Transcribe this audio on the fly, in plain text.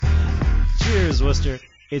Cheers, Worcester.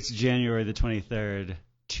 It's January the 23rd,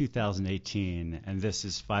 2018, and this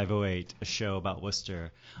is 508, a show about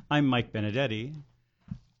Worcester. I'm Mike Benedetti,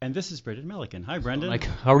 and this is Brendan Milliken. Hi, Brendan. Mike,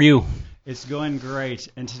 how are you? It's going great,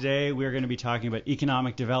 and today we're going to be talking about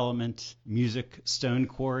economic development, music, stone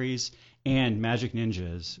quarries, and magic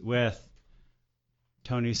ninjas with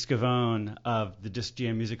Tony Scavone of the Disc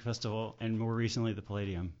Jam Music Festival and more recently the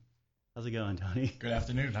Palladium. How's it going, Tony? Good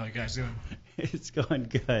afternoon. How are you guys doing? It's going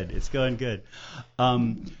good. It's going good.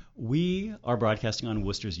 We are broadcasting on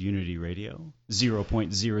Worcester's Unity Radio,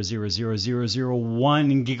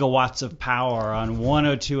 0.000001 gigawatts of power on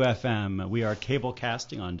 102 FM. We are cable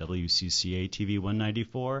casting on WCCA TV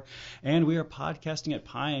 194, and we are podcasting at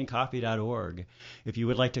pieandcoffee.org. If you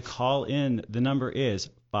would like to call in, the number is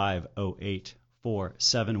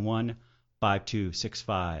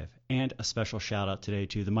 508-471-5265. And a special shout out today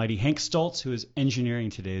to the mighty Hank Stoltz, who is engineering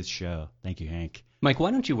today's show. Thank you, Hank. Mike,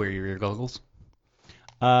 why don't you wear your ear goggles?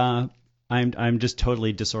 I'm just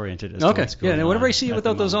totally disoriented as to what's going on. Yeah, whenever I see you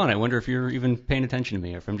without those on, I wonder if you're even paying attention to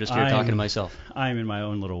me or if I'm just here talking to myself. I'm in my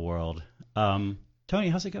own little world. Tony,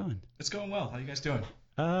 how's it going? It's going well. How are you guys doing?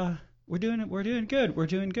 We're doing good. We're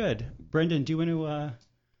doing good. Brendan, do you want to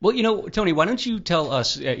Well, you know, Tony, why don't you tell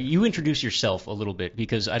us, you introduce yourself a little bit,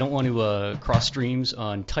 because I don't want to cross streams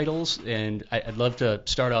on titles, and I'd love to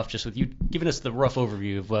start off just with you giving us the rough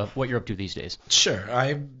overview of what you're up to these days. Sure.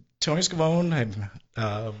 I'm Tony Scavone. I'm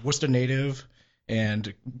a Worcester native,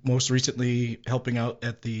 and most recently helping out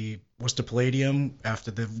at the Worcester Palladium after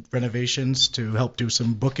the renovations to help do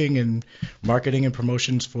some booking and marketing and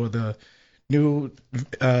promotions for the new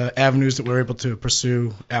avenues that we're able to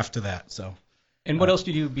pursue after that. So. And what else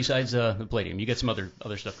do you do besides the Palladium? You get some other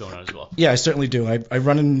stuff going on as well. Yeah, I certainly do. I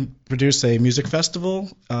run and produce a music festival.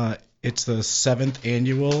 It's the 7th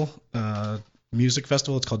annual music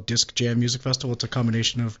festival. It's called Disc Jam Music Festival. It's a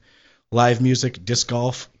combination of live music, disc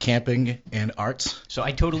golf, camping, and arts. So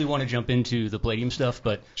I totally want to jump into the Palladium stuff,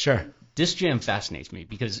 but sure. Disc Jam fascinates me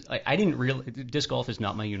because I didn't realize disc golf is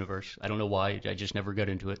not my universe. I don't know why. I just never got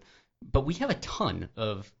into it. But we have a ton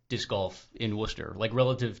of disc golf in Worcester, like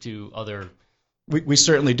relative to other. We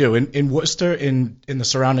certainly do. In Worcester, in the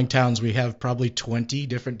surrounding towns, we have probably 20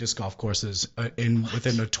 different disc golf courses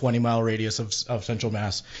within a 20-mile radius of Central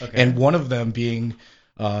Mass. Okay. And one of them being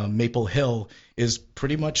Maple Hill is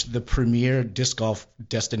pretty much the premier disc golf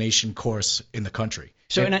destination course in the country.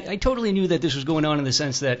 So, and I totally knew that this was going on in the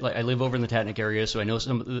sense that I live over in the Tatnick area, so I know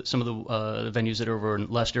some of the venues that are over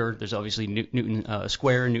in Leicester. There's obviously Newton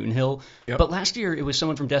Square, Newton Hill. Yep. But last year, it was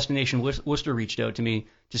someone from Destination Worcester reached out to me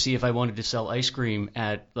to see if I wanted to sell ice cream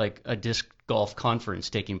at like a disc golf conference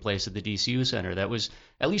taking place at the DCU Center. That was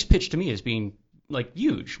at least pitched to me as being like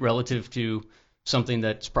huge relative to something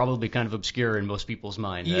that's probably kind of obscure in most people's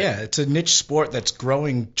mind. Yeah, it's a niche sport that's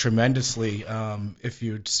growing tremendously. If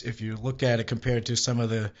you look at it compared to some of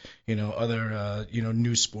the other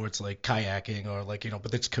new sports like kayaking or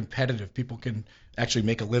but it's competitive. People can actually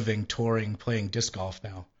make a living touring, playing disc golf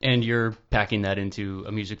now. And you're packing that into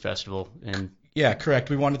a music festival and. Yeah, correct.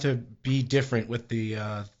 We wanted to be different with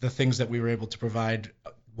the things that we were able to provide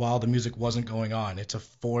while the music wasn't going on. It's a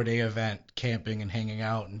 4-day event, camping and hanging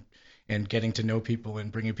out and getting to know people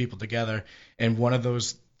and bringing people together. And one of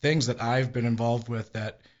those things that I've been involved with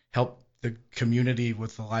that helped the community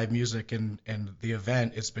with the live music and the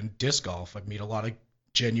event, it's been disc golf. I meet a lot of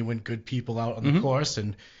genuine good people out on the course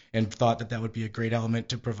and thought that would be a great element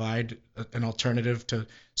to provide an alternative to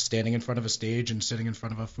standing in front of a stage and sitting in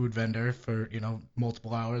front of a food vendor for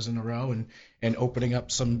multiple hours in a row and opening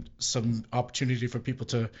up some opportunity for people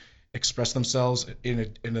to express themselves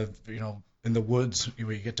in the woods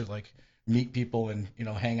where you get to like meet people and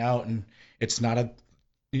hang out, and it's not a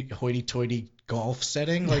hoity-toity golf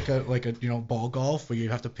setting like a ball golf where you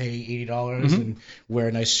have to pay $80 and wear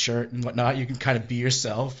a nice shirt and whatnot. You can kind of be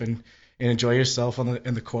yourself and enjoy yourself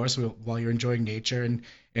in the course while you're enjoying nature, and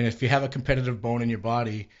if you have a competitive bone in your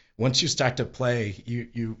body, once you start to play,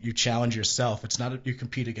 you challenge yourself. It's not you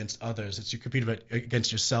compete against others. It's you compete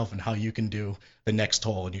against yourself and how you can do the next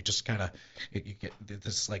hole. And you just kind of you get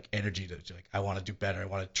this like energy to like, I want to do better. I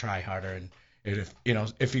want to try harder. And if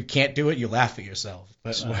you can't do it, you laugh at yourself.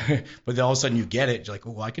 But then all of a sudden you get it. You're like,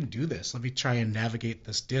 oh, I can do this. Let me try and navigate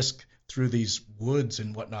this disc through these woods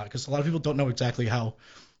and whatnot. Because a lot of people don't know exactly how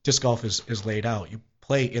disc golf is laid out. You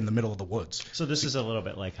play in the middle of the woods. So this is a little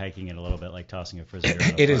bit like hiking and a little bit like tossing a frisbee.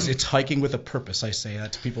 It is. It's hiking with a purpose. I say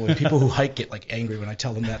that to people. And people who hike get like angry when I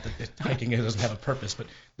tell them that hiking doesn't have a purpose. But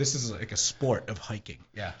this is like a sport of hiking.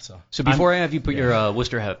 Yeah. So before I have you put your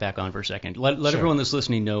Worcester hat back on for a second, let everyone that's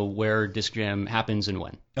listening know where Disc Jam happens and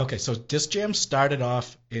when. Okay. So Disc Jam started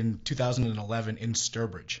off in 2011 in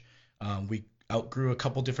Sturbridge. We outgrew a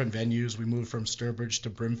couple different venues. We moved from Sturbridge to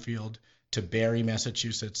Brimfield to Barre,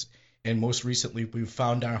 Massachusetts. And most recently, we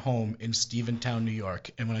found our home in Stephentown, New York.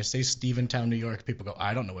 And when I say Stephentown, New York, people go,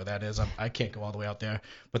 I don't know where that is. I can't go all the way out there.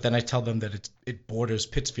 But then I tell them that it borders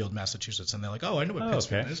Pittsfield, Massachusetts. And they're like, oh, I know where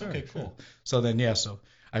Pittsfield is. Okay, cool. So then, so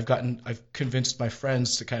I've convinced my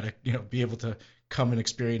friends to kind of, be able to come and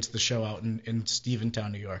experience the show out in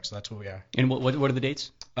Stephentown, New York. So that's where we are. And what are the dates?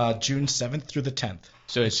 June 7th through the 10th.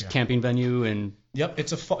 So it's camping venue and. Yep,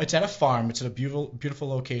 it's at a farm. It's at a beautiful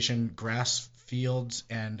location, grass fields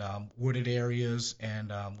and wooded areas,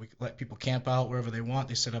 and we let people camp out wherever they want.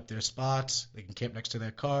 They set up their spots. They can camp next to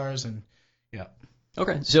their cars, and yeah.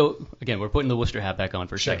 Okay, so again, we're putting the Worcester hat back on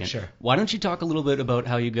for a second. Sure. Why don't you talk a little bit about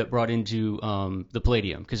how you got brought into the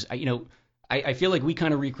Palladium? Because I feel like we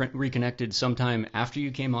kind of reconnected sometime after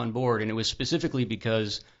you came on board, and it was specifically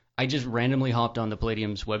because I just randomly hopped on the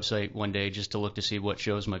Palladium's website one day just to look to see what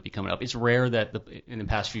shows might be coming up. It's rare that in the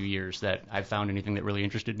past few years that I've found anything that really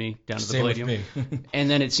interested me down at the Palladium. Same with me. And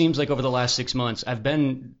then it seems like over the last 6 months, I've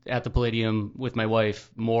been at the Palladium with my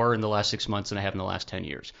wife more in the last 6 months than I have in the last 10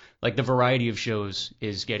 years. Like the variety of shows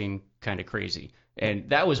is getting kind of crazy. And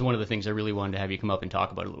that was one of the things I really wanted to have you come up and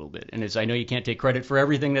talk about a little bit. And I know you can't take credit for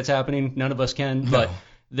everything that's happening. None of us can. No. But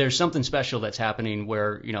there's something special that's happening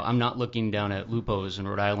where, I'm not looking down at Lupo's in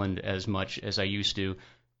Rhode Island as much as I used to.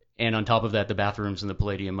 And on top of that, the bathrooms in the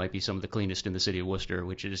Palladium might be some of the cleanest in the city of Worcester,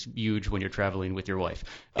 which is huge when you're traveling with your wife.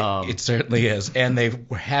 It certainly is, and they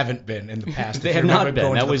haven't been in the past. They have not been.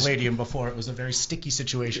 Going that to was the Palladium before. It was a very sticky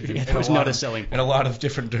situation. It was not a selling point. In a lot of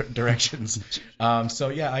different directions. I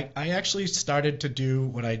actually started to do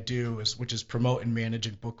what I do, which is promote and manage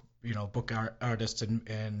and book artists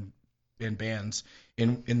and bands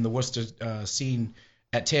in the Worcester scene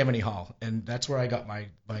at Tammany Hall, and that's where I got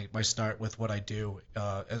my start with what I do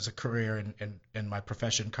as a career and my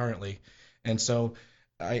profession currently. And so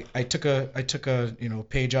I took a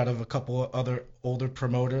page out of a couple of other older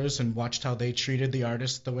promoters and watched how they treated the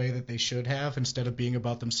artists the way that they should have. Instead of being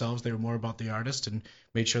about themselves, they were more about the artist, and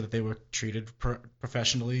made sure that they were treated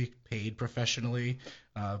professionally, paid professionally,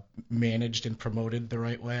 managed and promoted the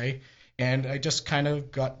right way. And I just kind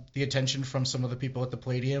of got the attention from some of the people at the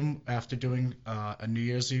Palladium after doing a New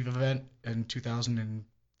Year's Eve event in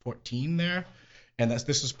 2014 there. And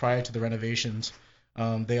this was prior to the renovations.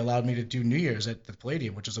 They allowed me to do New Year's at the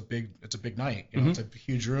Palladium, which is a big night. It's a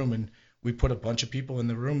huge room, and we put a bunch of people in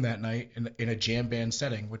the room that night in a jam band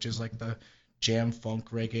setting, which is like the jam,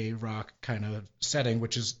 funk, reggae, rock kind of setting,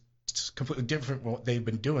 which is completely different from what they've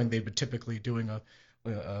been doing. They've been typically doing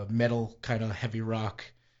a metal kind of heavy rock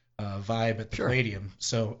vibe at the Palladium.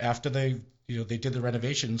 So after they did the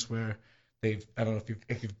renovations where I don't know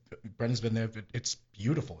if Brendan's been there, but it's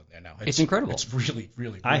beautiful in there now. It's incredible. It's really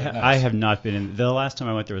nice. I have not been in. The last time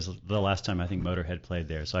I went there was the last time I think Motorhead played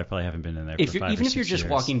there, so I probably haven't been in there for 5 or 6 years. Even if you're just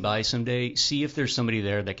walking by someday, see if there's somebody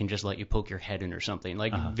there that can just let you poke your head in or something.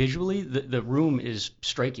 Like visually, the room is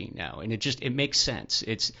striking now, and it makes sense.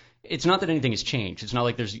 It's not that anything has changed. It's not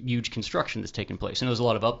like there's huge construction that's taken place. And there's a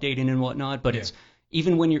lot of updating and whatnot, but it's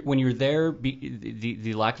even when you're there,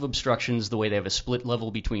 the lack of obstructions, the way they have a split level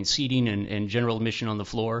between seating and general admission on the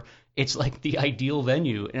floor, it's like the ideal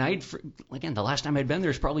venue. And the last time I'd been there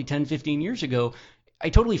is probably 10, 15 years ago. I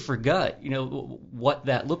totally forgot, what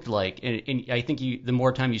that looked like. And I think the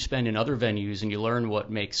more time you spend in other venues and you learn what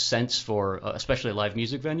makes sense for, especially a live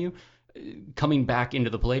music venue, coming back into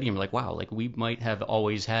the Palladium, like, wow, like we might have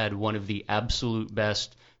always had one of the absolute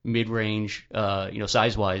best mid-range,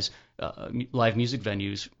 size-wise, live music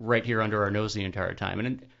venues right here under our nose the entire time.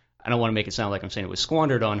 And I don't want to make it sound like I'm saying it was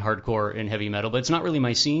squandered on hardcore and heavy metal, but it's not really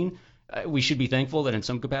my scene. We should be thankful that in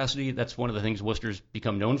some capacity, that's one of the things Worcester's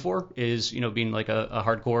become known for is, being like a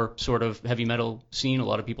hardcore sort of heavy metal scene. A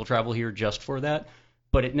lot of people travel here just for that.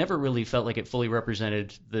 But it never really felt like it fully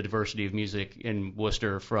represented the diversity of music in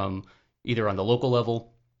Worcester from either on the local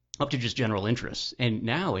level up to just general interests. And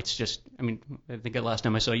now it's just, I think the last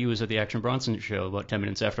time I saw you was at the Action Bronson show about 10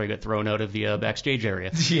 minutes after I got thrown out of the backstage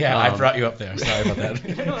area. Yeah, I brought you up there. Sorry about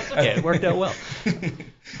that. No, it's okay. It worked out well.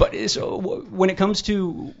 But so when it comes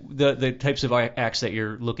to the types of acts that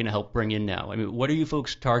you're looking to help bring in now, what are you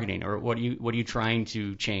folks targeting, or what are you trying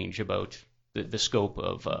to change about the scope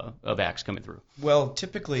of acts coming through? Well,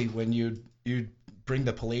 typically when you bring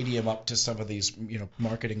the Palladium up to some of these,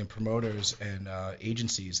 marketing and promoters and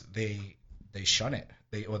agencies, they shun it.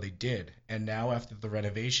 They did. And now after the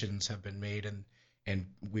renovations have been made and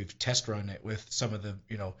we've test run it with some of the,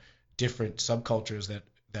 different subcultures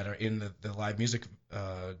that are in the live music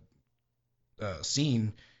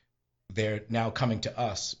scene, they're now coming to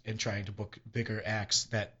us and trying to book bigger acts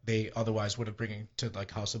that they otherwise would have bringing to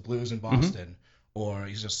like House of Blues in Boston, or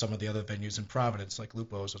just some of the other venues in Providence like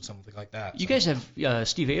Lupo's or something like that. You guys have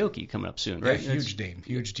Steve Aoki coming up soon, right? Yeah, huge name,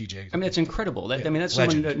 huge DJ. I mean, that's incredible. That's legend.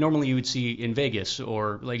 someone that normally you would see in Vegas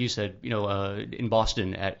or, like you said, in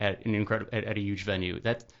Boston at a huge venue.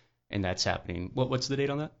 That's happening. What's the date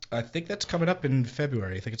on that? I think that's coming up in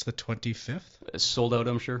February. I think it's the 25th. Sold out,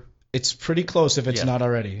 I'm sure. It's pretty close if it's not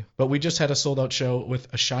already. But we just had a sold out show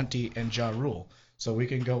with Ashanti and Ja Rule. So we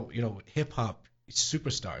can go, hip hop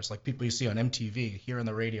superstars, like people you see on MTV, hear on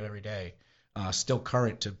the radio every day, still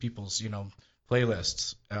current to people's,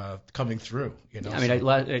 playlists coming through. I mean,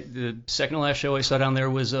 the second to last show I saw down there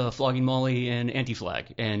was Flogging Molly and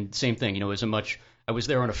Anti-Flag. And same thing, I was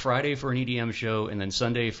there on a Friday for an EDM show and then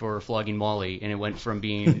Sunday for Flogging Molly, and it went from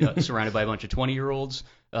being surrounded by a bunch of 20-year-olds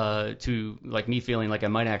to like me feeling like I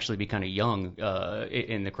might actually be kind of young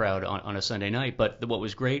in the crowd on a Sunday night. But what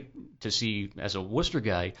was great to see as a Worcester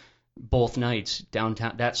guy, both nights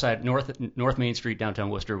downtown, that side North Main Street downtown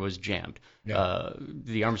Worcester was jammed. Yeah.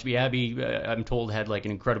 The Armsby Abbey, I'm told, had like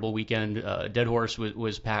an incredible weekend. Dead Horse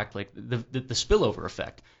was packed. Like the spillover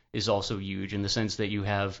effect is also huge in the sense that you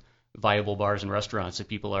have viable bars and restaurants that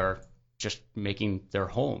people are just making their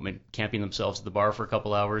home and camping themselves at the bar for a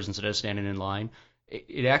couple hours instead of standing in line.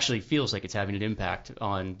 It actually feels like it's having an impact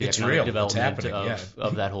on the economic development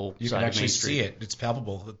of that whole you side can of Main actually Street. see it. It's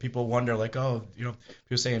palpable. People wonder, like,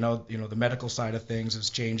 people saying, the medical side of things is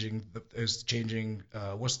changing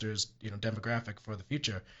Worcester's, demographic for the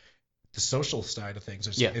future. The social side of things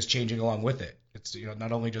is changing along with it. It's,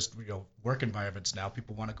 not only just, work environments now.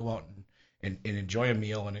 People want to go out and enjoy a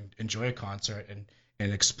meal and enjoy a concert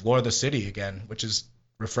and explore the city again, which is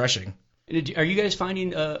refreshing. Are you guys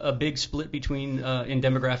finding a big split between in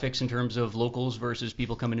demographics in terms of locals versus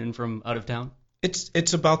people coming in from out of town?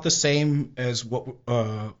 It's about the same as what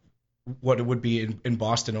it would be in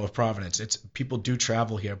Boston or Providence. It's people do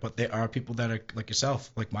travel here, but there are people that are like yourself,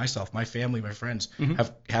 like myself, my family, my friends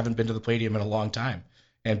haven't been to the Palladium in a long time,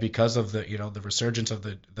 and because of the the resurgence of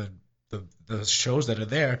the shows that are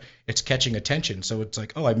there, it's catching attention. So it's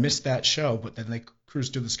like, oh, I missed that show, but then they cruise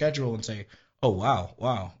through the schedule and say, oh,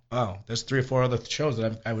 wow, there's 3 or 4 other shows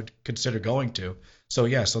that I would consider going to. So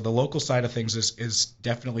so the local side of things is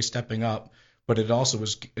definitely stepping up, but it also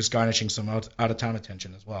is garnishing some out of town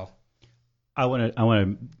attention as well. I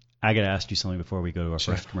gotta ask you something before we go to our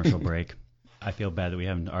first commercial break. I feel bad that we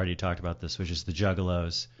haven't already talked about this, which is the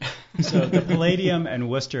Juggalos. So the Palladium and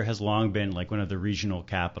Worcester has long been like one of the regional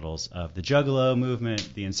capitals of the Juggalo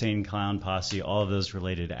movement, the Insane Clown Posse, all of those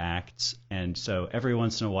related acts. And so every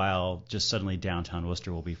once in a while, just suddenly downtown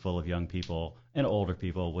Worcester will be full of young people and older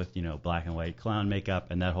people with, black and white clown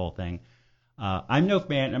makeup and that whole thing. I'm no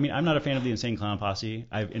fan. I mean, I'm not a fan of the Insane Clown Posse.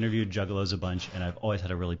 I've interviewed Juggalos a bunch, and I've always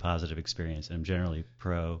had a really positive experience. And I'm generally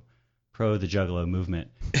pro the Juggalo movement.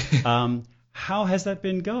 How has that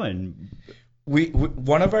been going? We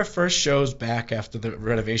one of our first shows back after the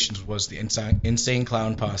renovations was the Insane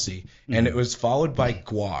Clown Posse, and it was followed by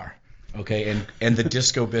Guar, and the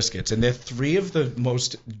Disco Biscuits, and they're 3 of the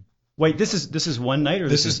most. Wait, this is one night, or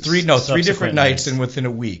this is 3 different nights and within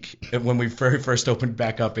a week when we first opened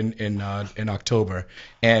back up in October,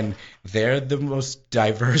 and they're the most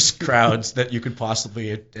diverse crowds that you could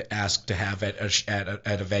possibly ask to have at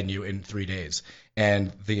a venue in 3 days.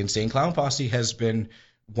 And the Insane Clown Posse has been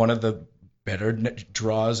one of the better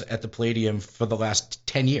draws at the Palladium for the last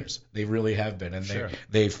 10 years. They really have been, and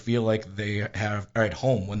they feel like they are at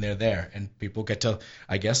home when they're there, and people get to,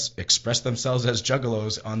 I guess, express themselves as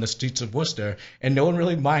juggalos on the streets of Worcester, and no one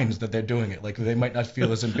really minds that they're doing it. Like, they might not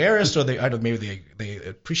feel as embarrassed, or maybe they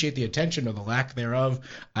appreciate the attention or the lack thereof.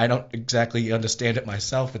 I don't exactly understand it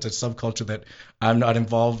myself. It's a subculture that I'm not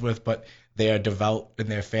involved with, but they are devout in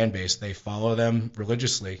their fan base. They follow them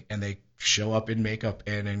religiously, and they show up in makeup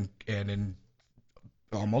and in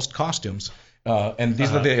almost costumes. And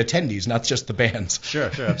these are the attendees, not just the bands. Sure,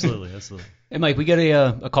 absolutely. Hey, Mike, we got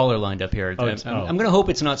a caller lined up here. I'm going to hope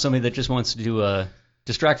it's not somebody that just wants to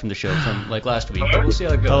distract from the show from like last week. But we'll see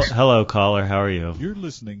how it goes. Hello, caller. How are you? You're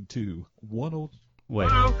listening to 10. Wait.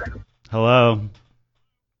 Hello.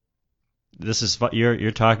 This is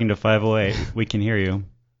you're talking to 508. We can hear you.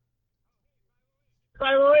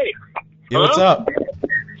 508. Yeah, what's up?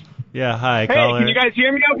 Yeah, hi, hey, caller. Can you guys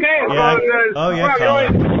hear me okay? Yeah. Yeah,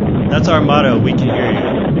 caller. That's our motto. We can hear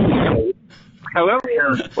you. Hello?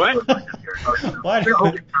 What?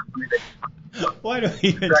 Why do we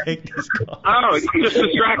even take this call? Oh, just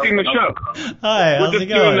distracting the show. Hi, how's We're just it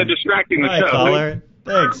going? doing the distracting the Hi, show. Caller.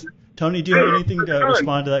 Thanks. Tony, do you have anything to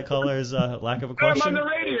respond to that caller's lack of a I'm on question? the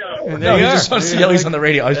radio. No, you just want to see how he's on the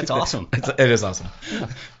radio. That's awesome. It is awesome.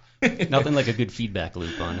 Nothing like a good feedback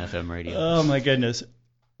loop on FM radio. Oh my goodness.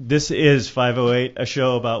 This is 508, a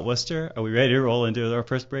show about Worcester. Are we ready to roll into our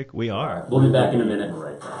first break? We are. We'll be back in a minute.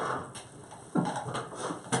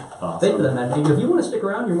 Thank you for that, man. If you want to stick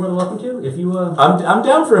around, you're more than welcome to. If you, I'm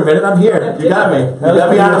down for a minute. I'm here. You got me. You got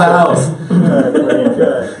me out of the house.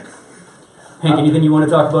 Hank, anything you want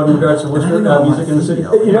to talk about in regards to Worcester music in the city?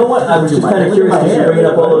 You know what? I was just kind of curious because you're bringing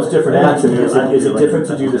up all those different acts. Is it different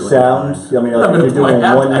to do the sound? I mean, like if you're doing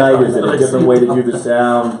one night, is it a different way to do the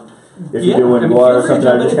sound? If you're doing water or something,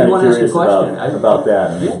 I'm just kind of curious about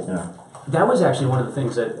that. I mean, you know. That was actually one of the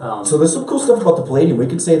things that. So there's some cool stuff about the Palladium. We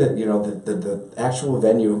could say that the actual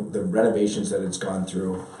venue, the renovations that it's gone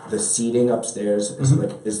through, the seating upstairs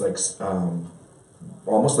is like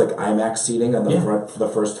almost like IMAX seating on the front for the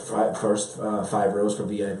first five rows for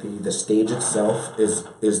VIP. The stage itself is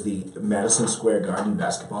the Madison Square Garden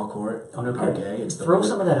basketball court. Oh, no Parquet. kidding. It's Throw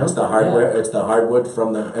some of that It's out the there, hardware. It's the hardwood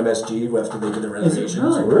from the MSG after they did the renovations.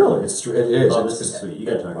 Really? It is. Oh, this is sweet. You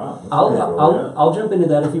gotta talk about it. I'll jump into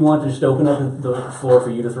that if you want to just open up the floor for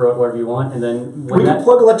you to throw out whatever you want, and then We can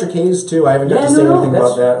plug Electric Haze too. I haven't got to say anything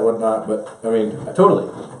about that's- that or whatnot, but I mean,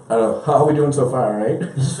 Totally. I don't know. How are we doing so far, right?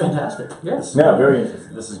 This is fantastic. Yes. Yeah, very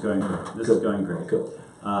interesting. This is going great. This is going great. Cool.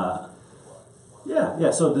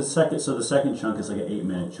 Yeah. So the second chunk is like an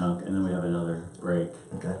 8-minute chunk, and then we have another break.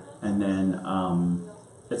 Okay. And then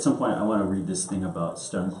at some point, I want to read this thing about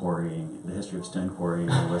stone quarrying, the history of stone quarrying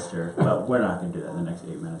in Worcester. But we're not going to do that in the next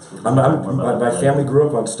 8 minutes. My family grew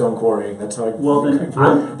up on stone quarrying. That's how I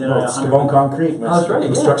Scavone Concrete, my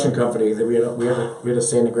construction company. We had a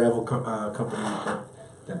sand and gravel company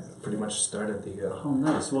that pretty much started the. Oh,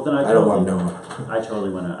 nice. Well, then I don't want to know. I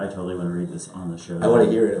totally want to read this on the show. I want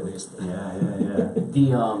to hear it at least. Yeah.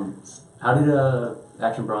 The how did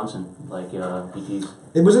Action Bronson like BTs?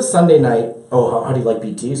 It was a Sunday night. Oh, how do you like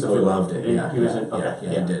BTs? Oh, he loved it. Yeah, He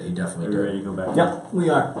did. He definitely Are did. you ready to go back? Yep, we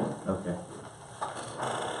are. Okay.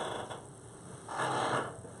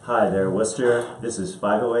 Hi there, Worcester. This is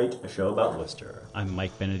 508, A show about Worcester. I'm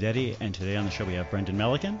Mike Benedetti, and today on the show we have Brendan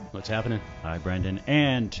Melican. What's happening? Hi, Brendan.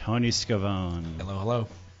 And Tony Scavone. Hello.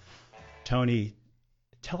 Tony,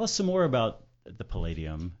 tell us some more about the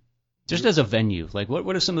Palladium. Just as a venue, like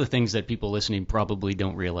what are some of the things that people listening probably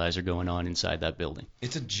don't realize are going on inside that building?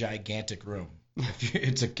 It's a gigantic room.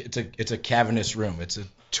 It's a cavernous room. It's a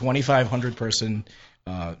 2,500 person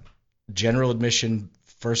general admission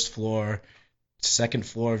first floor, second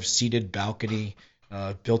floor seated balcony,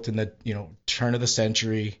 built in the turn of the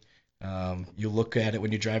century. You look at it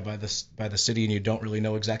when you drive by the city and you don't really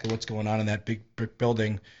know exactly what's going on in that big brick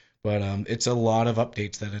building, but it's a lot of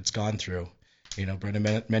updates that it's gone through.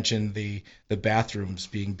 Brendan mentioned the bathrooms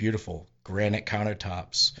being beautiful, granite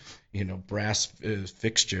countertops, brass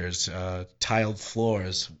fixtures, tiled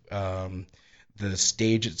floors. The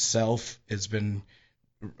stage itself has been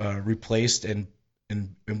replaced and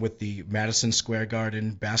with the Madison Square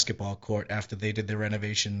Garden basketball court after they did their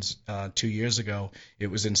renovations 2 years ago. It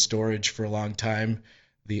was in storage for a long time.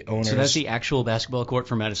 The owners. So that's the actual basketball court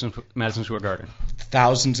for Madison Square Garden.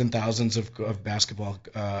 Thousands and thousands of basketball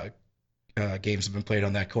games have been played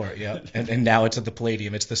on that court, yeah. And now it's at the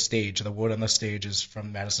Palladium. It's the stage. The wood on the stage is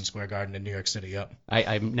from Madison Square Garden in New York City, yep.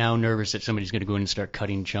 I'm now nervous that somebody's going to go in and start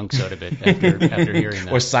cutting chunks out of it after hearing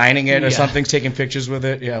that. Or signing it or something, taking pictures with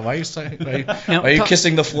it. Yeah, why are you signing? Why are you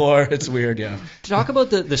kissing the floor? It's weird, yeah. Talk about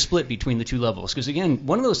the split between the two levels, because again,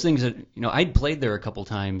 one of those things that I'd played there a couple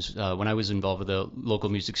times when I was involved with the local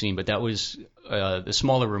music scene, but that was the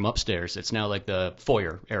smaller room upstairs. It's now like the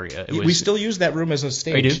foyer area. We still use that room as a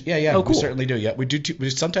stage. Oh, you do? Yeah, oh, cool. We certainly do. Yeah, we do.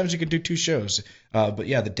 Sometimes you can do two shows, but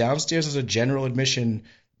yeah, the downstairs is a general admission,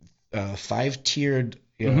 5-tiered,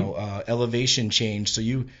 elevation change.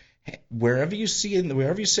 So wherever you sit in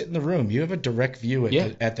the room, you have a direct view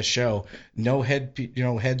at the show. No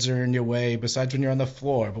heads are in your way. Besides when you're on the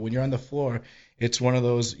floor, but when you're on the floor, it's one of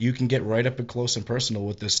those you can get right up and close and personal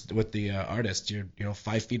with the artist. You're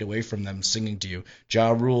 5 feet away from them singing to you.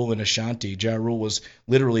 Ja Rule and Ashanti. Ja Rule was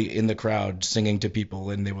literally in the crowd singing to people,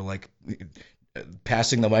 and they were like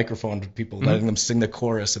passing the microphone to people, letting them sing the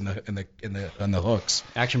chorus and the hooks.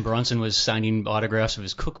 Action Bronson was signing autographs of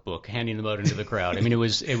his cookbook, handing them out into the crowd. I mean, it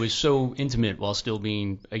was so intimate while still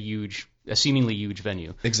being a seemingly huge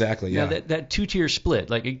venue. Exactly. Yeah. Now that 2-tier split,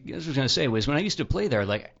 like I was going to say, was when I used to play there,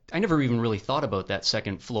 like I never even really thought about that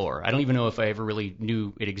second floor. I don't even know if I ever really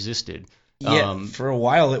knew it existed. Yeah. For a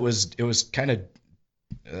while, it was kind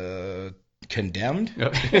condemned.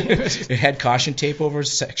 It had caution tape over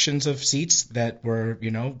sections of seats that were,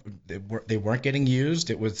 they weren't getting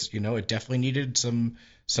used. It was, it definitely needed some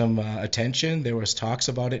attention. There was talks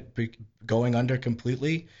about it going under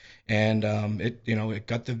completely, and it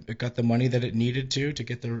got the money that it needed to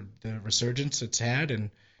get the resurgence it's had,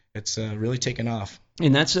 and it's really taken off.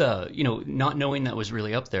 And that's not knowing that was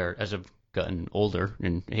really up there as I've gotten older,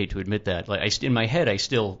 and I hate to admit that. Like in my head, I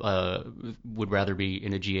still would rather be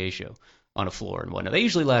in a GA show on a floor and whatnot. They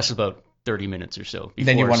usually last about 30 minutes or so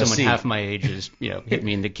before someone half my age is, hit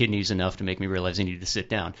me in the kidneys enough to make me realize I need to sit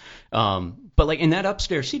down. But like in that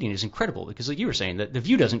upstairs seating is incredible because like you were saying, that the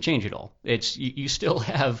view doesn't change at all. It's you still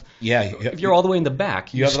have if you're all the way in the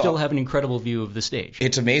back, you still have an incredible view of the stage.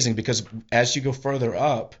 It's amazing because as you go further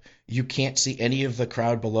up, you can't see any of the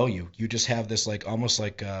crowd below you. You just have this like almost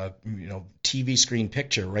like TV screen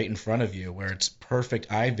picture right in front of you where it's perfect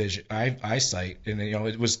eyesight, and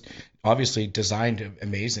it was obviously designed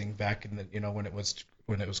amazing back in the when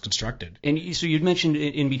it was constructed. And so you'd mentioned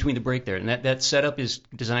in between the break there, and that setup is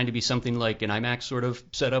designed to be something like an IMAX sort of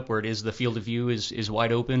setup where it is the field of view is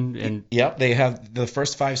wide open. And yep, they have the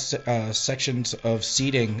first 5 sections of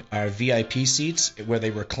seating are VIP seats where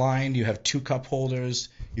they recline. You have 2 cup holders.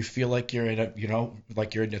 You feel like you're in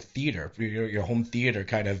a theater, your home theater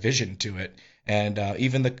kind of vision to it. And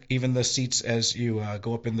even the seats as you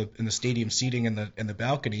go up in the stadium seating in the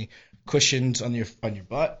balcony, cushions on your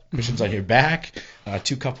butt, cushions on your back,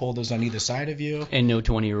 2 cup holders on either side of you. And no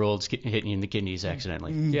 20-year-olds hitting you in the kidneys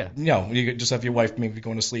accidentally. Yeah. No, you just have your wife maybe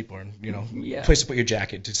going to sleep or place to put your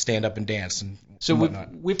jacket to stand up and dance and so whatnot.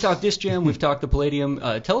 We've talked Disc Jam, we've talked the Palladium.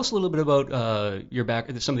 Tell us a little bit about your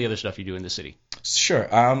some of the other stuff you do in the city. Sure.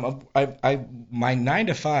 My 9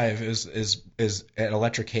 to 5 is at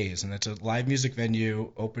Electric Haze, and it's a live music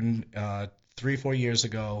venue opened 3-4 years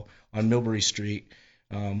ago on Millbury Street.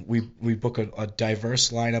 We book a diverse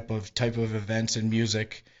lineup of type of events and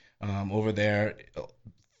music over there,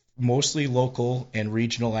 mostly local and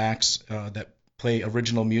regional acts that play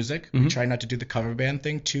original music. We try not to do the cover band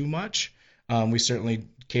thing too much. We certainly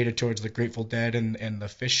cater towards the Grateful Dead and the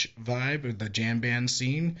Fish vibe, or the jam band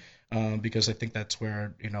scene, because I think that's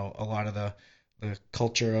where a lot of the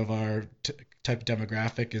culture of our type of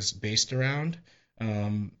demographic is based around.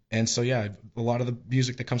 And so a lot of the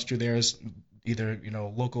music that comes through there is either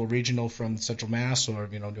local, regional from Central Mass, or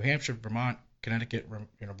New Hampshire, Vermont, Connecticut,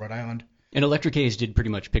 Rhode Island. And Electric Haze did pretty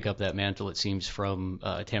much pick up that mantle, it seems, from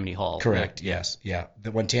Tammany Hall. Correct. Right? Yes. Yeah.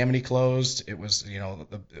 When Tammany closed, it was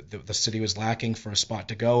the city was lacking for a spot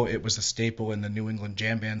to go. It was a staple in the New England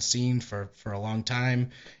jam band scene for a long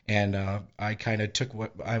time, and I kind of took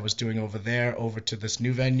what I was doing over there over to this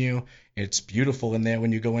new venue. It's beautiful in there.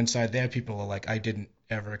 When you go inside there, people are like, I didn't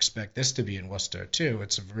ever expect this to be in Worcester too.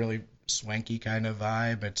 It's a really swanky kind of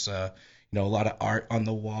vibe. It's a lot of art on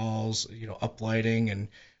the walls, uplighting and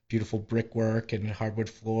beautiful brickwork and hardwood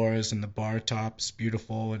floors, and the bar top's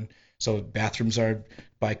beautiful. And so bathrooms are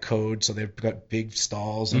by code, so they've got big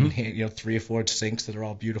stalls and 3 or 4 sinks that are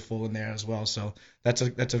all beautiful in there as well. So that's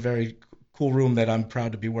a very cool room that I'm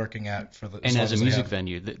proud to be working at for the. And as a music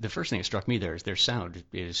venue, the first thing that struck me there is their sound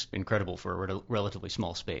is incredible for a relatively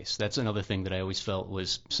small space. That's another thing that I always felt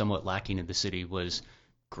was somewhat lacking in the city was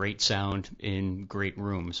great sound in great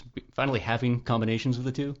rooms. Finally having combinations of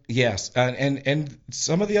the two. Yes, and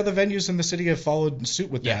some of the other venues in the city have followed suit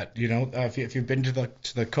with that. If you've been to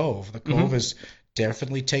the Cove, the Cove has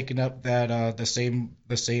definitely taken up that the same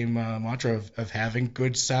mantra of having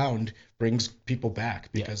good sound brings people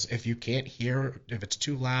back, because if you can't hear, if it's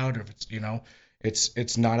too loud, or if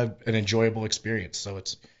it's not an enjoyable experience. So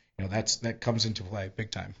it's that comes into play big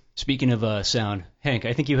time. Speaking of sound, Hank,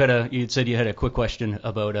 I think you said you had a quick question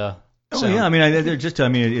about sound. Yeah, I mean,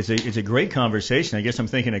 it's a great conversation. I guess I'm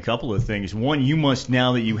thinking a couple of things. One, you must,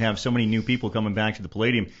 now that you have so many new people coming back to the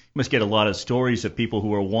Palladium, you must get a lot of stories of people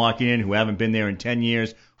who are walking in who haven't been there in 10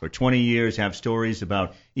 years or 20 years, have stories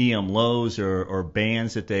about EM Lows or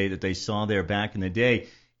bands that they saw there back in the day.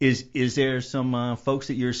 Is there some folks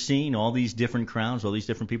that you're seeing, all these different crowds, all these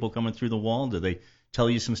different people coming through the wall? Do they tell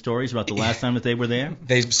you some stories about the last time that they were there?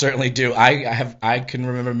 They certainly do. I can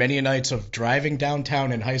remember many nights of driving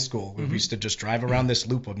downtown in high school. We used to just drive around this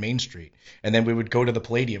loop on Main Street, and then we would go to the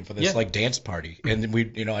Palladium for this dance party,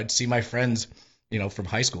 and I'd see my friends from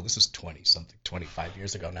high school. This is 25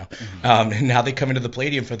 years ago now. And now they come into the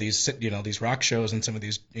Palladium for these these rock shows and some of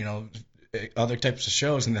these other types of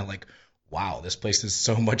shows, and they're like, wow, this place is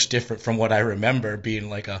so much different from what I remember being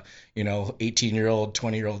like a 18-year-old,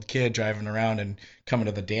 20-year-old kid driving around and coming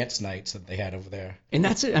to the dance nights that they had over there. And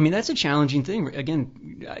that's it. I mean, that's a challenging thing.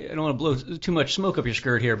 Again, I don't want to blow too much smoke up your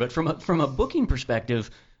skirt here, but from a booking perspective,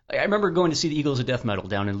 I remember going to see the Eagles of Death Metal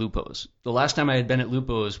down in Lupo's. The last time I had been at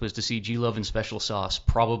Lupo's was to see G Love and Special Sauce,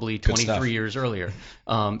 probably 23 years earlier.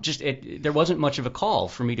 There wasn't much of a call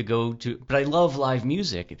for me to go to, but I love live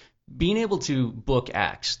music. Being able to book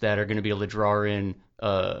acts that are going to be able to draw in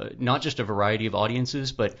not just a variety of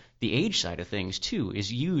audiences, but the age side of things too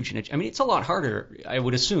is huge. And it's a lot harder. I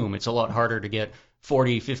would assume it's a lot harder to get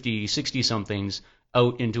 40, 50, 60 somethings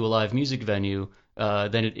out into a live music venue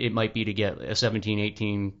than it might be to get a 17,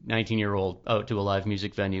 18, 19-year-old out to a live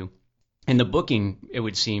music venue. And the booking, it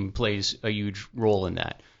would seem, plays a huge role in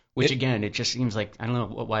that. Which, again, it just seems like, I don't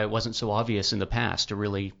know why it wasn't so obvious in the past to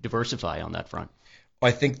really diversify on that front.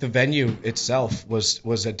 I think the venue itself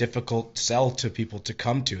was a difficult sell to people to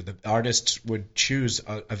come to. The artists would choose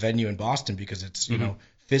a venue in Boston because it's,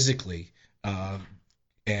 physically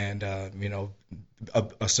and a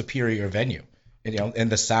superior venue. And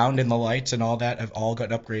the sound and the lights and all that have all got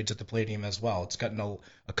upgrades at the Palladium as well. It's gotten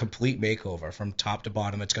a complete makeover from top to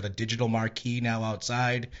bottom. It's got a digital marquee now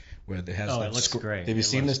outside where it has. Oh, it looks great. Have you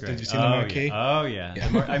seen this? Have you seen the marquee? Yeah. Oh yeah.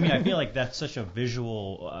 I mean, I feel like that's such a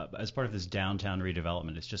visual as part of this downtown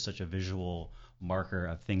redevelopment. It's just such a visual marker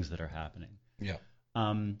of things that are happening. Yeah.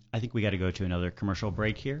 I think we got to go to another commercial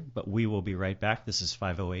break here, but we will be right back. This is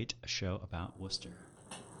 508, a show about Worcester.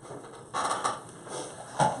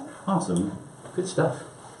 Awesome. Good stuff.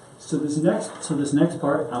 So this next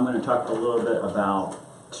part, I'm going to talk a little bit about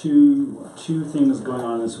two things going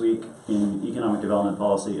on this week in economic development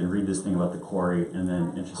policy, and read this thing about the quarry, and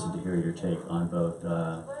then interested to hear your take on both.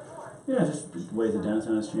 Just the way the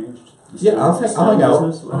downtown has changed. I'll hang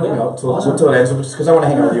out till it ends, because I want to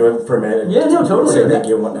hang out with you for a minute. Yeah, no, totally. Say thank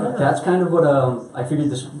you and whatnot. That's kind of what I figured.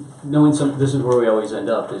 This is where we always end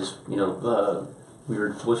up. Is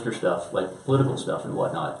weird Worcester stuff, like political stuff and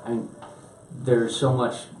whatnot. There's so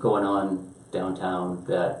much going on downtown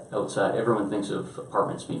that outside everyone thinks of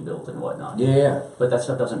apartments being built and whatnot. Yeah. But that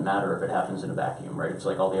stuff doesn't matter if it happens in a vacuum, right? It's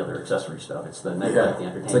like all the other accessory stuff. It's the nightlife, the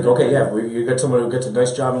entertainment. It's like, okay, you get someone who gets a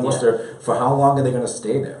nice job in Worcester. For how long are they going to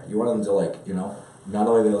stay there? You want them to not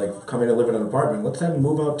only they come in and live in an apartment, let's have them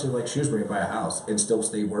move out to Shrewsbury and buy a house and still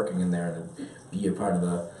stay working in there and be a part of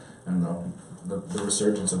the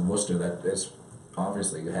resurgence of Worcester that is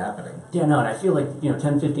obviously happening. Yeah, no, and I feel like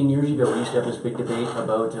 10, 15 years ago we used to have this big debate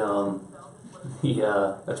about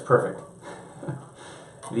that's perfect.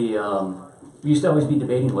 We used to always be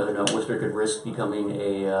debating whether or not Worcester could risk becoming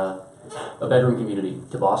a bedroom community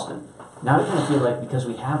to Boston. Now I kind of feel like because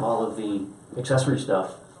we have all of the accessory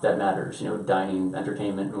stuff that matters, dining,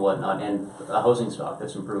 entertainment, and whatnot, and a housing stock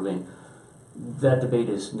that's improving. That debate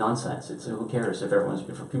is nonsense. It's who cares if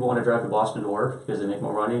people want to drive to Boston to work because they make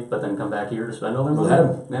more money, but then come back here to spend all their money.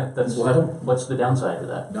 Let them. What's the downside to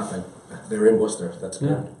that? Nothing. They're in Worcester. That's good.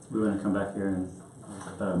 Yeah. We want to come back here in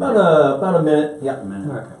about a minute. Yeah. A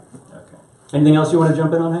minute. Okay. Anything else you want to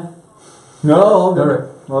jump in on, Hank? No, all good. All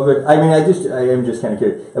right. All good. I mean, I am just kind of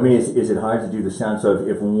curious. I mean, is it hard to do the sound? So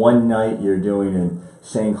if one night you're doing an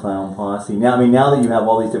insane clown posse, now that you have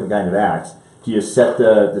all these different kind of acts, do you set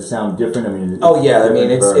the sound different? I mean,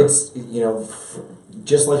 it's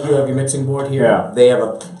just like you have your mixing board here. Yeah. They have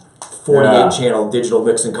a 48 channel digital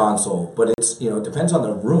mixing console, but it's it depends on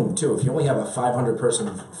the room too. If you only have a 500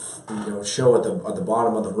 person show at the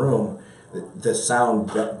bottom of the room, the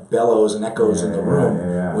sound bellows and echoes in the room.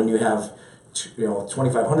 Yeah. When you have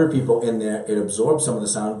 2,500 people in there, it absorbs some of the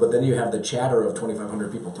sound, but then you have the chatter of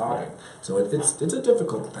 2,500 people talking. So it's a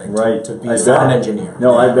difficult thing to be a sound engineer.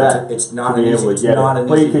 No, I bet. It's not an easy.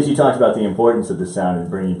 Because you talked about the importance of the sound and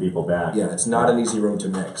bringing people back. Yeah, it's not an easy room to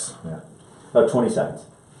mix. Yeah. About 20 seconds.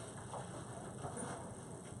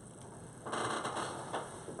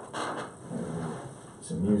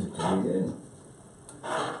 Some music to read in.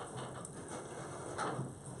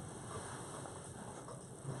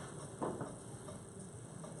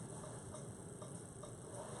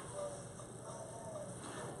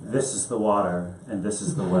 This is the water, and this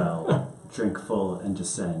is the well. Drink full and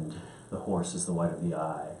descend. The horse is the white of the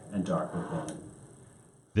eye, and dark within.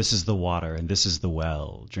 This is the water, and this is the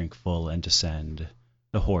well. Drink full and descend.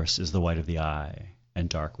 The horse is the white of the eye, and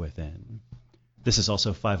dark within. This is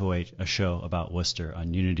also 508, a show about Worcester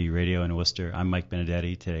on Unity Radio in Worcester. I'm Mike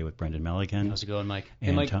Benedetti, today with Brendan Milligan. How's it going, Mike?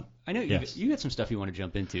 And Mike, I know you got some stuff you want to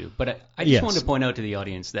jump into, but I just wanted to point out to the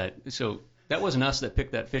audience that that wasn't us that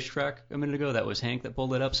picked that fish track a minute ago. That was Hank that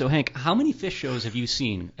pulled it up. So, Hank, how many fish shows have you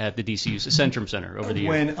seen at the DCU's Centrum Center over the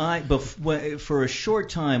years? For a short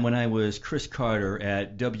time when I was Chris Carter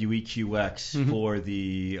at WEQX for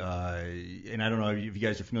the, and I don't know if you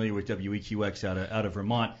guys are familiar with WEQX out of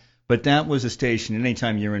Vermont, but that was a station.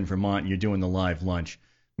 Anytime you're in Vermont and you're doing the live lunch,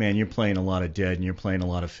 man, you're playing a lot of Dead, and you're playing a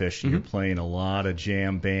lot of Fish, and you're playing a lot of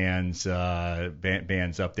jam bands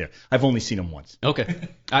up there. I've only seen them once. Okay.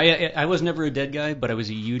 I was never a Dead guy, but I was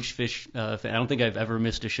a huge Fish fan. I don't think I've ever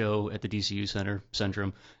missed a show at the DCU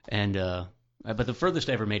Centrum. And but the furthest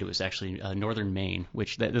I ever made it was actually northern Maine,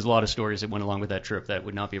 which there's a lot of stories that went along with that trip that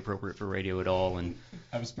would not be appropriate for radio at all. And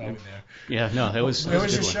I was probably there. Yeah, no, it was. Where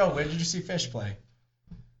was your one. show? Where did you see Fish play?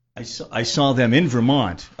 I saw them in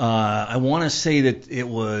Vermont. I want to say that it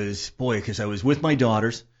was, because I was with my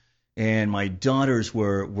daughters, and my daughters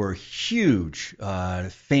were huge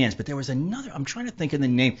fans. But there was another. I'm trying to think of the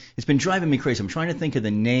name. It's been driving me crazy. I'm trying to think of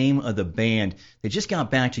the name of the band. They just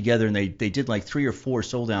got back together, and they did like 3 or 4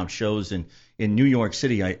 sold out shows in New York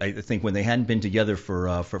City. I think when they hadn't been together for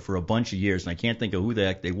a bunch of years, and I can't think of who the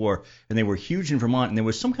heck they were. And they were huge in Vermont, and there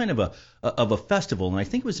was some kind of a festival, and I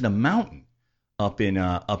think it was in a mountain up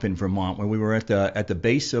in Vermont, where we were at the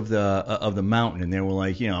base of the mountain, and they were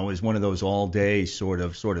like, it was one of those all day sort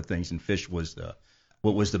of things, and Fish was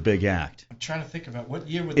the big act. I'm trying to think about what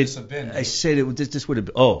year would this have been. I said this would have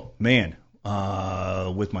been, oh man,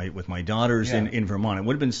 with my daughters in Vermont, it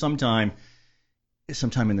would have been sometime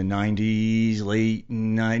in the 90s,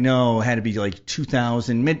 it had to be like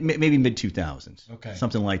 2000, maybe mid 2000s,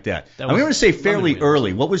 something like that. I'm going to say fairly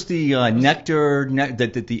early. What was the Nectar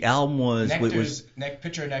that the album was?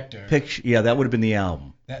 Picture of Nectar. Yeah, that would have been the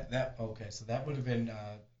album. Okay, so that would have been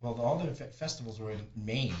all the festivals were in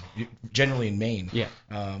Maine, generally in Maine. Yeah.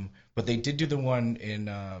 But they did do the one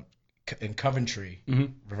in Coventry,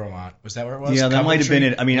 Vermont. Was that where it was? Yeah, that might have been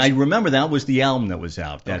it. I mean, I remember that was the album that was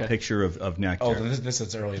out, that picture of Nectar. Oh, this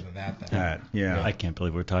is earlier than that, then. Yeah. I can't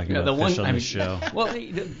believe we're talking about Fish on this show. Well,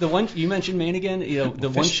 the one, you mentioned Maine again, the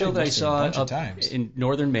one show that I saw up in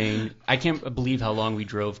northern Maine, I can't believe how long we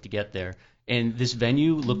drove to get there. And this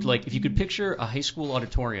venue looked like, if you could picture a high school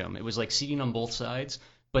auditorium, it was like seating on both sides,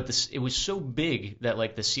 but it was so big that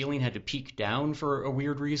like the ceiling had to peak down for a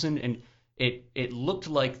weird reason, and it looked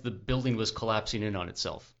like the building was collapsing in on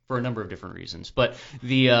itself for a number of different reasons. But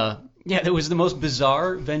it was the most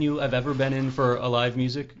bizarre venue I've ever been in for a live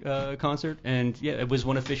music concert, and it was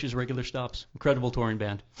one of Fish's regular stops. Incredible touring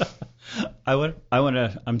band. I'm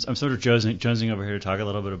sort of jonesing over here to talk a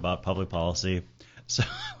little bit about public policy. So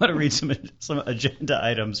I want to read some agenda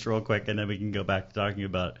items real quick, and then we can go back to talking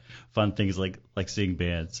about fun things like seeing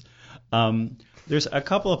bands. There's a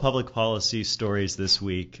couple of public policy stories this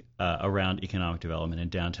week around economic development in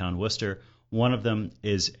downtown Worcester. One of them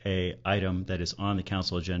is a item that is on the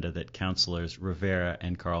council agenda that councilors Rivera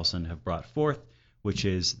and Carlson have brought forth, which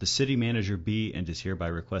is the city manager be and is hereby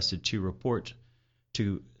requested to report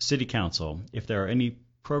to city council if there are any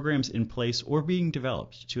programs in place or being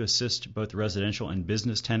developed to assist both residential and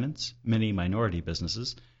business tenants, many minority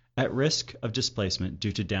businesses, at risk of displacement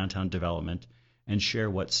due to downtown development, and share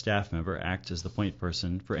what staff member acts as the point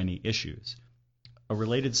person for any issues. A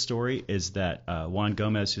related story is that Juan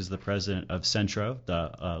Gomez, who's the president of Centro,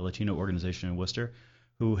 the Latino organization in Worcester,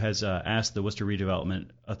 who has asked the Worcester Redevelopment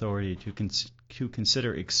Authority to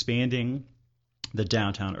consider expanding the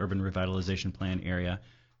downtown urban revitalization plan area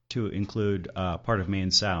to include part of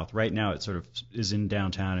Main South. Right now, it sort of is in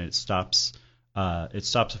downtown, and it stops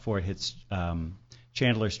before it hits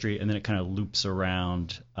Chandler Street, and then it kind of loops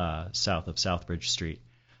around south of Southbridge Street.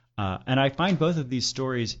 And I find both of these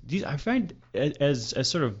stories, I find as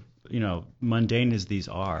sort of, mundane as these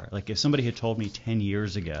are, like if somebody had told me 10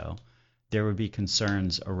 years ago there would be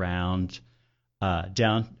concerns around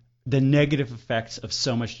the negative effects of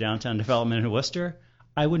so much downtown development in Worcester,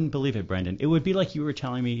 I wouldn't believe it, Brendan. It would be like you were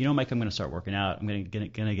telling me, Mike, I'm going to start working out. I'm going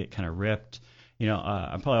to get kind of ripped.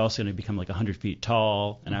 I'm probably also going to become like 100 feet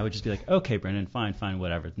tall, and I would just be like, okay, Brendan, fine,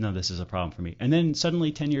 whatever. No, this is a problem for me. And then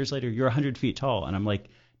suddenly 10 years later, you're 100 feet tall, and I'm like,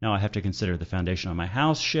 now I have to consider the foundation on my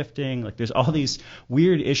house shifting. Like there's all these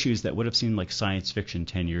weird issues that would have seemed like science fiction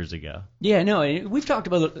 10 years ago. Yeah, no, we've talked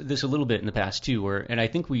about this a little bit in the past too, and I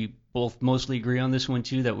think we both mostly agree on this one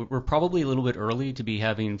too, that we're probably a little bit early to be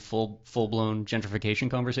having full-blown gentrification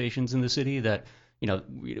conversations in the city. That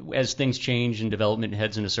as things change and development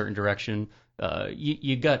heads in a certain direction,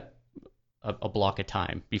 you got a block of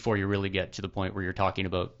time before you really get to the point where you're talking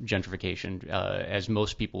about gentrification, as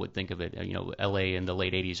most people would think of it. LA in the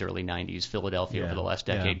late 80s, early 90s, Philadelphia over the last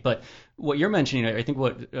decade. Yeah. But what you're mentioning, I think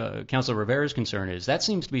what Councilor Rivera's concern is, that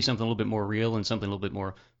seems to be something a little bit more real and something a little bit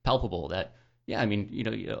more palpable. That,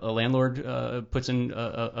 a landlord puts in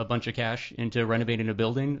a bunch of cash into renovating a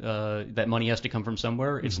building. That money has to come from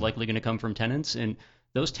somewhere. It's likely going to come from tenants, and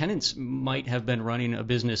those tenants might have been running a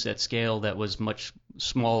business at scale that was much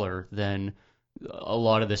smaller than a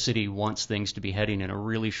lot of the city wants things to be heading in a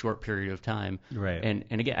really short period of time. Right. And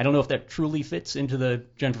again, I don't know if that truly fits into the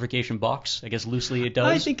gentrification box. I guess loosely it does.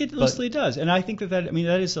 I think it loosely does, and I think that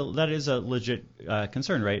is a legit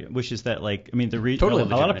concern, right? Which is that Totally a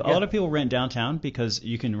legitimate, lot of people rent downtown because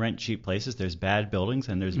you can rent cheap places. There's bad buildings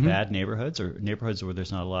and there's bad neighborhoods or neighborhoods where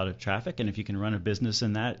there's not a lot of traffic, and if you can run a business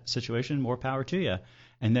in that situation, more power to you.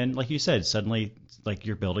 And then, like you said, suddenly, like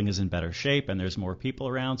your building is in better shape and there's more people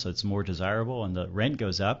around, so it's more desirable, and the rent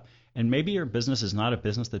goes up. And maybe your business is not a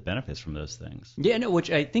business that benefits from those things. Yeah, no,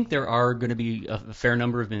 which I think there are going to be a fair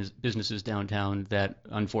number of businesses downtown that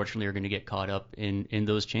unfortunately are going to get caught up in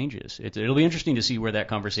those changes. It'll be interesting to see where that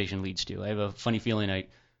conversation leads to. I have a funny feeling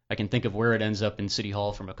I can think of where it ends up in City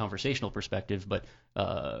Hall from a conversational perspective, but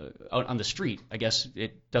out on the street, I guess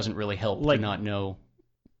it doesn't really help to not know.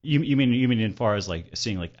 You mean as far as like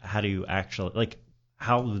seeing like how do you actually like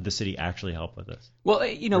how would the city actually help with this? Well,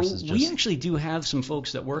 we actually do have some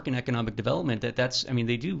folks that work in economic development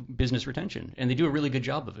they do business retention, and they do a really good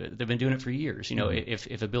job of it. They've been doing it for years.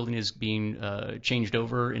 If a building is being changed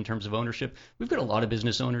over in terms of ownership, we've got a lot of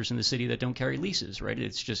business owners in the city that don't carry leases, right?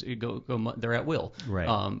 It's just they're at will.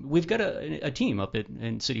 Right. We've got a team up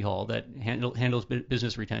in City Hall that handles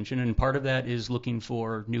business retention, and part of that is looking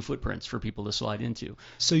for new footprints for people to slide into.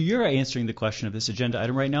 So you're answering the question of this agenda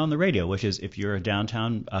item right now on the radio, which is if you're a downtown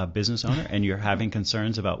business owner and you're having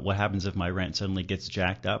concerns about what happens if my rent suddenly gets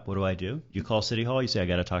jacked up, what do? You call City Hall, you say, I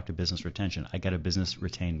got to talk to business retention. I got a business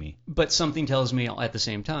retain me. But something tells me at the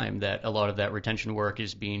same time that a lot of that retention work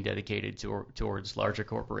is being dedicated towards larger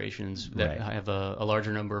corporations that have a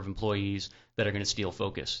larger number of employees that are going to steal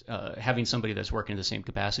focus. Having somebody that's working in the same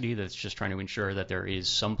capacity that's just trying to ensure that there is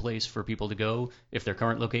some place for people to go if their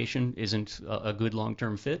current location isn't a good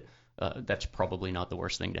long-term fit, that's probably not the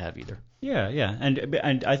worst thing to have either. Yeah,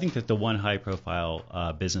 and I think that the one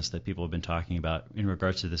high-profile business that people have been talking about in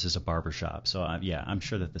regards to this is a barbershop. So I'm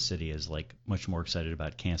sure that the city is like much more excited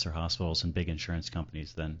about cancer hospitals and big insurance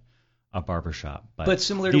companies than a barbershop. But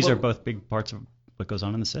similar to these are both big parts of what goes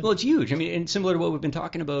on in the city. Well, it's huge. I mean, and similar to what we've been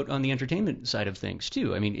talking about on the entertainment side of things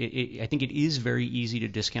too. I mean, I think it is very easy to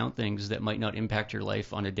discount things that might not impact your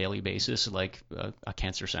life on a daily basis, like a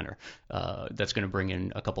cancer center that's going to bring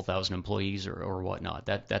in a couple thousand employees or whatnot.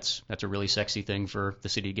 That's a really sexy thing for the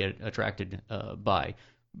city to get attracted by.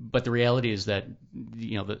 But the reality is that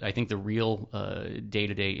I think the real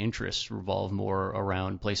day-to-day interests revolve more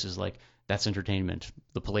around places like That's Entertainment,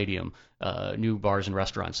 the Palladium, new bars and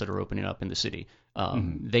restaurants that are opening up in the city.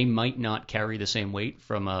 They might not carry the same weight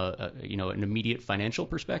from an immediate financial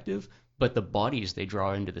perspective, but the bodies they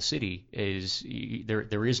draw into the city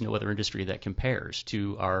there is no other industry that compares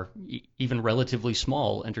to our even relatively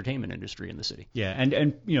small entertainment industry in the city. Yeah,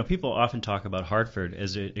 and people often talk about Hartford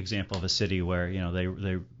as an example of a city where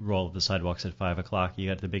they roll the sidewalks at 5 o'clock. You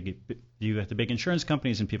got the big insurance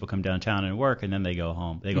companies and people come downtown and work, and then they go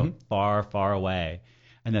home. They go far, far away,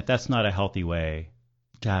 and that's not a healthy way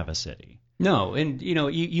to have a city. No, and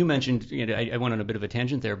you mentioned, I went on a bit of a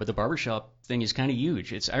tangent there, but the barbershop thing is kind of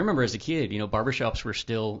huge. I remember as a kid, barbershops were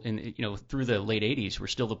still through the late 80s were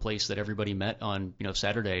still the place that everybody met on,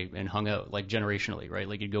 Saturday and hung out like generationally, right?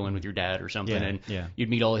 Like you'd go in with your dad or something you'd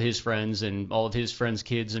meet all of his friends and all of his friends'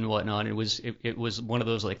 kids and whatnot. It was one of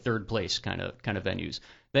those like third place kind of venues.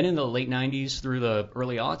 Then in the late 90s through the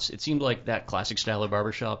early aughts, it seemed like that classic style of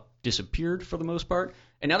barbershop disappeared for the most part.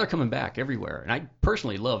 And now they're coming back everywhere. And I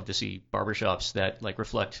personally love to see barbershops that like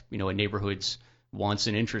reflect, a neighborhood's wants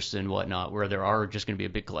and interests and whatnot, where there are just going to be a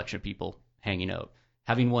big collection of people hanging out.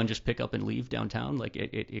 Having one just pick up and leave downtown, like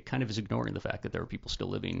it kind of is ignoring the fact that there are people still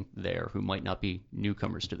living there who might not be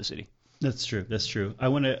newcomers to the city. That's true.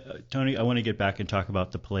 Tony, I want to get back and talk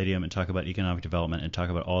about the Palladium and talk about economic development and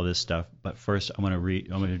talk about all this stuff. But first, I want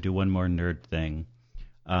to do one more nerd thing,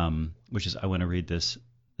 which is I want to read this.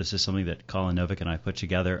 This is something that Colin Novick and I put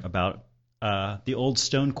together about the old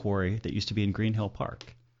stone quarry that used to be in Green Hill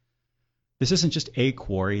Park. This isn't just a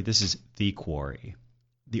quarry, this is the quarry.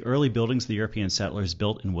 The early buildings the European settlers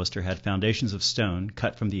built in Worcester had foundations of stone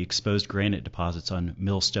cut from the exposed granite deposits on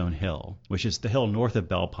Millstone Hill, which is the hill north of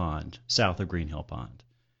Bell Pond, south of Green Hill Pond.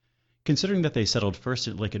 Considering that they settled first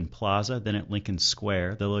at Lincoln Plaza, then at Lincoln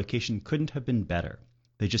Square, the location couldn't have been better.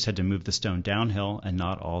 They just had to move the stone downhill and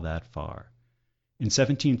not all that far. In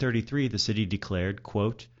 1733, the city declared,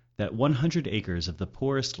 quote, that 100 acres of the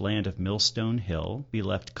poorest land of Millstone Hill be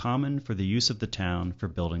left common for the use of the town for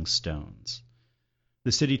building stones.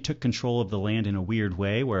 The city took control of the land in a weird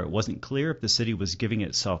way where it wasn't clear if the city was giving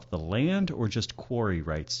itself the land or just quarry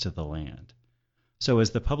rights to the land. So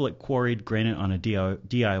as the public quarried granite on a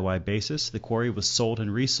DIY basis, the quarry was sold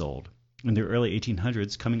and resold. in the early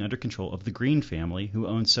 1800s coming under control of the Green family, who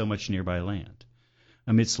owned so much nearby land.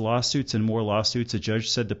 Amidst lawsuits and more lawsuits, a judge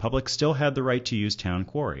said the public still had the right to use town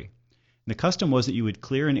quarry. And the custom was that you would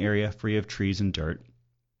clear an area free of trees and dirt,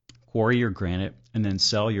 quarry your granite, and then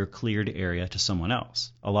sell your cleared area to someone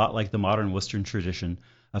else, a lot like the modern Western tradition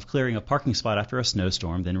of clearing a parking spot after a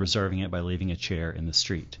snowstorm, then reserving it by leaving a chair in the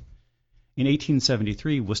street. In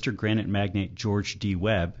 1873, Worcester granite magnate George D.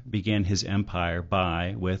 Webb began his empire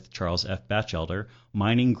by, with Charles F. Batchelder,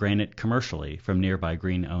 mining granite commercially from nearby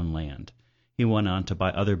Green-owned land. He went on to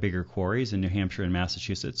buy other bigger quarries in New Hampshire and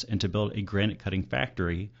Massachusetts and to build a granite-cutting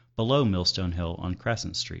factory below Millstone Hill on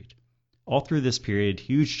Crescent Street. All through this period,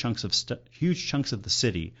 huge chunks of the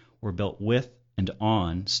city were built with and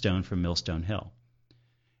on stone from Millstone Hill.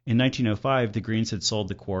 In 1905, the Greens had sold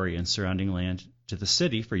the quarry and surrounding land to the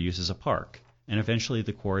city for use as a park, and eventually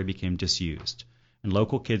the quarry became disused, and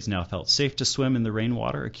local kids now felt safe to swim in the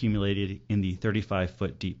rainwater accumulated in the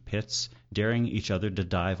 35-foot deep pits, daring each other to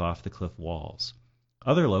dive off the cliff walls.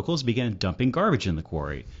 Other locals began dumping garbage in the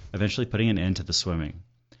quarry, eventually putting an end to the swimming.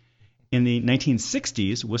 In the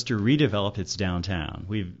 1960s, Worcester redeveloped its downtown.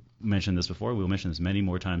 We've mentioned this before. We'll mention this many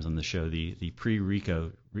more times on the show, the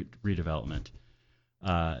pre-RICO redevelopment.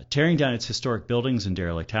 Tearing down its historic buildings and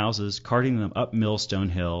derelict houses, carting them up Millstone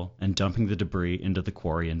Hill, and dumping the debris into the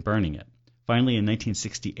quarry and burning it. Finally, in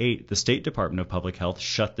 1968, the State Department of Public Health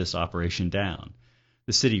shut this operation down.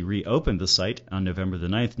 The city reopened the site on November the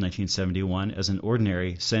 9th, 1971, as an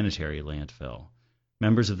ordinary sanitary landfill.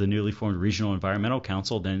 Members of the newly formed Regional Environmental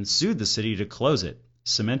Council then sued the city to close it,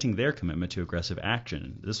 cementing their commitment to aggressive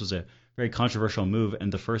action. This was a very controversial move,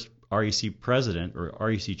 and the first REC president or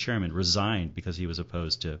REC chairman resigned because he was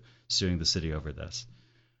opposed to suing the city over this.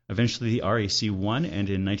 Eventually, the REC won, and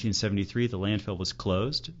in 1973, the landfill was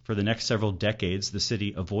closed. For the next several decades, the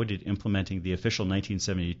city avoided implementing the official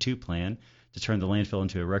 1972 plan to turn the landfill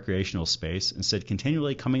into a recreational space, instead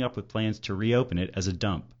continually coming up with plans to reopen it as a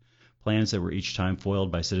dump, plans that were each time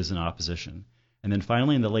foiled by citizen opposition. And then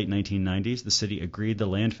finally, in the late 1990s, the city agreed the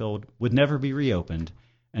landfill would never be reopened,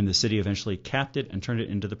 and the city eventually capped it and turned it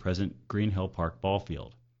into the present Green Hill Park ball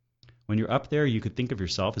field. When you're up there, you could think of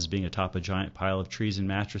yourself as being atop a giant pile of trees and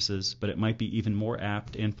mattresses, but it might be even more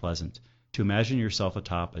apt and pleasant to imagine yourself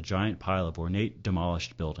atop a giant pile of ornate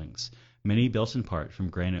demolished buildings, many built in part from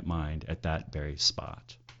granite mined at that very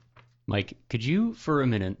spot. Mike, could you for a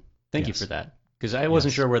minute, thank you Yes. for that, because I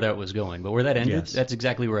wasn't Yes. sure where that was going, but where that ended, Yes. that's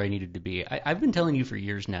exactly where I needed to be. I've been telling you for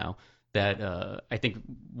years now that I think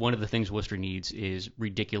one of the things Worcester needs is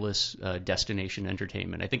ridiculous destination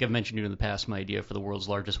entertainment. I think I've mentioned you in the past my idea for the world's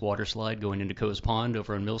largest water slide going into Coe's Pond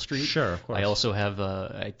over on Mill Street. Sure, of course. I also have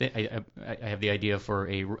I have the idea for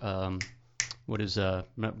a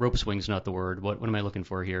rope swing's not the word. What am I looking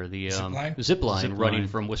for here? The zip line running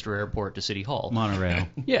from Worcester Airport to City Hall. Monorail.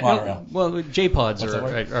 Yeah, Monorail. well, J-Pods What's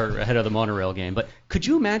that are ahead of the monorail game. But could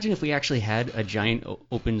you imagine if we actually had a giant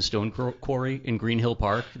open stone quarry in Green Hill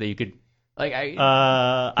Park that you could, like,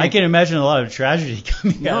 I can imagine a lot of tragedy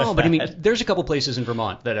coming out no, of but I that. mean, there's a couple places in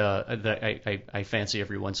Vermont that I fancy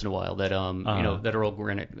every once in a while that that are old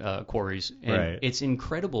granite quarries, and Right. it's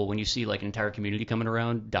incredible when you see like an entire community coming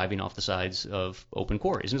around diving off the sides of open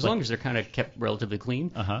quarries, and as long as they're kind of kept relatively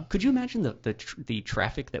clean, could you imagine the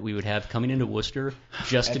traffic that we would have coming into Worcester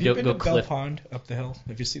just Have to you go been to cliff? Bell Pond up the hill?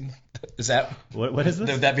 Have you seen? Is that What is this?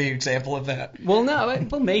 Would that be an example of that? Well, no,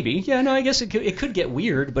 well maybe. Yeah, no, I guess it could get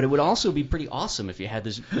weird, but it would also be pretty awesome if you had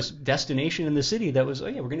this destination in the city that was,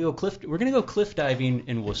 we're gonna go cliff diving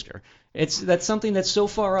in Worcester. That's something that's so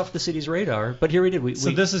far off the city's radar, but here we did.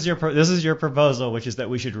 So this is your proposal, which is that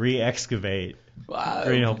we should re-excavate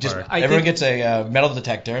Green Hill Park. Everyone gets a metal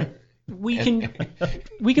detector. We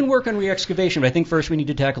can work on re-excavation, but I think first we need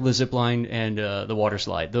to tackle the zip line and the water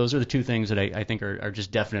slide. Those are the two things that I think are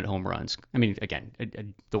just definite home runs. I mean, again,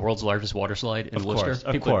 the world's largest water slide in Worcester.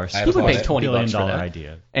 Of course. People pay $20 for $billion that.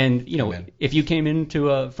 idea. And if you came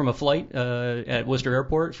into from a flight at Worcester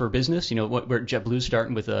Airport for business, where JetBlue's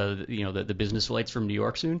starting with the business flights from New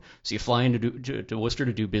York soon, so you fly into to Worcester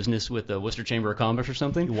to do business with the Worcester Chamber of Commerce or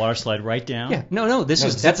something. You water slide right down. Yeah, that's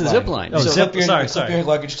a zip line. Oh, So Clip your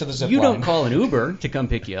luggage to the zip line. you don't call an Uber to come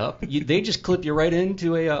pick you up. They just clip you right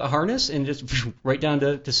into a harness and just right down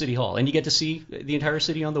to City Hall, and you get to see the entire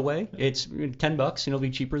city on the way. It's $10. It'll be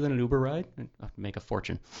cheaper than an Uber ride. I'll make a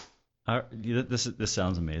fortune. This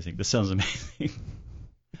sounds amazing. This sounds amazing.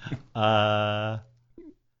 Yeah.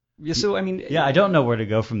 So I mean, I don't know where to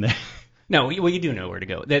go from there. No, well, you do know where to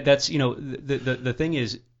go. That's the thing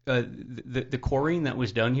is, the quarrying that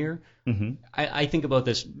was done here, I think about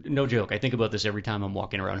this, no joke, I think about this every time I'm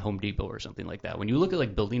walking around Home Depot or something like that. When you look at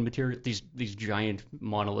like building material, these giant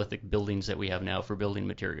monolithic buildings that we have now for building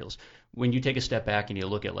materials, when you take a step back and you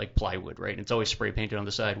look at like plywood, right? It's always spray painted on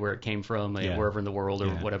the side where it came from, wherever in the world or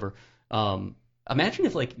whatever. Imagine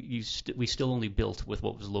if like we still only built with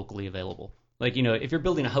what was locally available. Like, if you're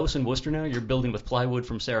building a house in Worcester now, you're building with plywood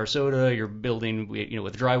from Sarasota, you're building,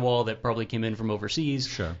 with drywall that probably came in from overseas.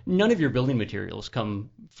 Sure. None of your building materials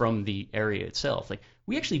come from the area itself. Like,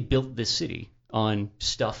 we actually built this city on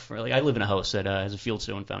stuff. Like, I live in a house that has a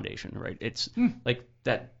fieldstone foundation, right? It's like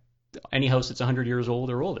that. Any house that's 100 years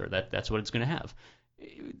old or older, that's what it's going to have.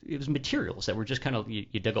 It was materials that were just kind of,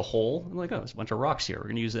 you dug a hole and like, oh, there's a bunch of rocks here. We're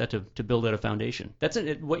going to use that to build out a foundation. That's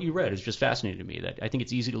it. What you read is just fascinating to me. That I think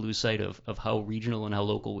it's easy to lose sight of how regional and how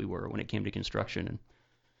local we were when it came to construction.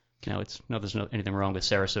 And there's anything wrong with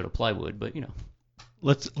Sarasota plywood, but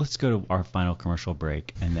Let's go to our final commercial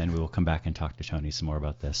break, and then we will come back and talk to Tony some more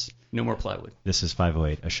about this. No more plywood. This is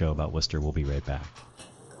 508, a show about Worcester. We'll be right back.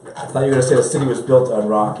 I thought you were going to say the city was built on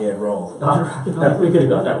rock and roll. We could have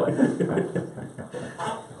gone that way.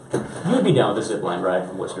 You would be down with the zip line ride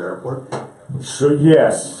from Worcester Airport. So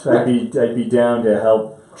yes, I'd be down to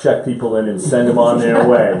help check people in and send them on their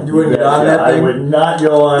way. You wouldn't get on that thing? I would not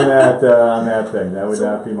go on that thing. That would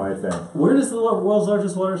not be my thing. Where does the world's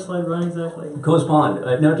largest water slide run exactly? Coast Pond.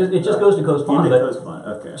 No, it just goes to Coast Pond. Coast Pond.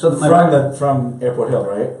 Okay. So from Airport Hill,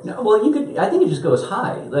 right? No, well, I think it just goes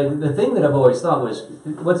high. Like the thing that I've always thought was,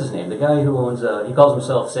 what's his name? The guy who owns. He calls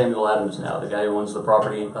himself Samuel Adams now. The guy who owns the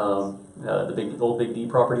property, the old Big D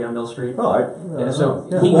property on Mill Street. Who owns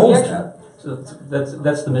that? So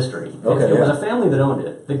that's the mystery. Okay, it was a family that owned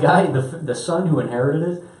it. The guy, the son who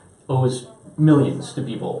inherited it, owes millions to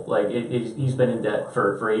people. Like he's been in debt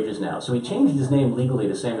for ages now. So he changed his name legally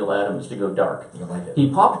to Samuel Adams to go dark. I like it. He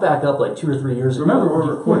popped back up like 2 or 3 years ago. Remember,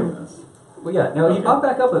 we're recording this. Well, yeah. No, he popped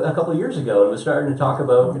back up a couple of years ago and was starting to talk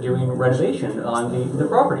about doing renovation on the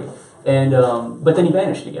property. And but then he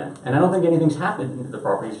vanished again. And I don't think anything's happened. The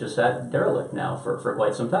property's just sat derelict now for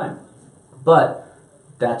quite some time. But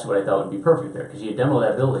that's what I thought would be perfect there, because you demo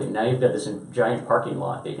that building. Now you've got this giant parking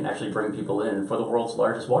lot that you can actually bring people in for the world's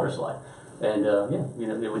largest water slide. And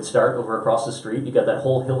it would start over across the street. You got that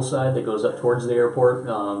whole hillside that goes up towards the airport,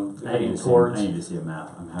 heading towards. I need to see a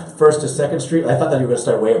map. First to Second Street. I thought that you were going to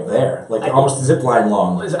start way up there, almost zip line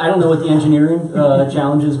long. I don't know what the engineering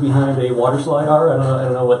challenges behind a water slide are. I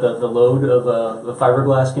don't know what the load of the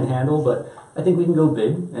fiberglass can handle, but I think we can go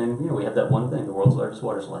big, and we have that one thing, the world's largest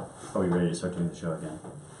water slide. Are we ready to start doing the show again?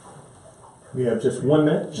 We have just 1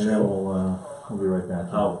 minute, and then we'll be right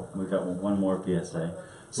back. Oh, we got one more PSA.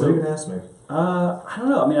 So, what are you going to ask me? I don't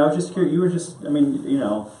know. I mean, I was just curious. You were just, I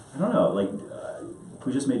don't know. Like,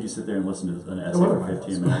 we just made you sit there and listen to an essay for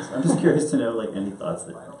 15 minutes. I'm just curious to know, any thoughts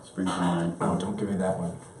that spring to mind. Oh, don't give me that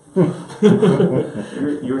one.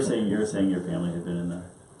 you were saying your family had been in the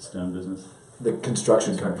stone business. The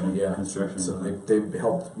construction company, yeah. Construction. So they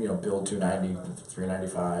helped build 290,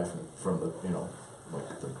 395 from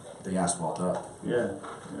the asphalt up. Yeah.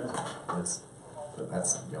 That's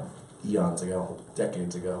eons ago,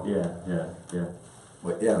 decades ago. Yeah.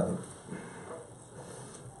 But yeah.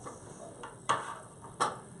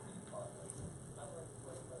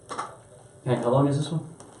 Okay, how long is this one?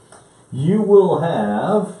 You will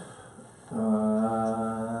have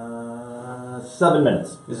 7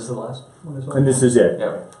 minutes. Is this the last one as well? And this is it. Yeah,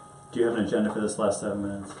 right. Do you have an agenda for this last 7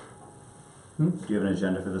 minutes? Do you have an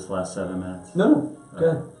agenda for this last 7 minutes? No. Go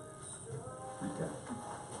ahead.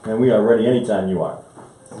 And we are ready anytime you are.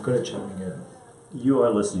 I'm good at chiming in. You are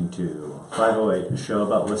listening to 508, a show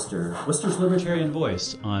about Worcester. Worcester's Libertarian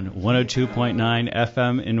Voice on 102.9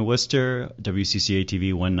 FM in Worcester, WCCA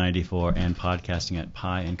TV 194, and podcasting at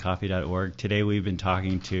pieandcoffee.org. Today we've been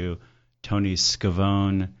talking to Tony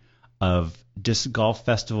Scavone of disc golf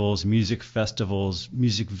festivals, music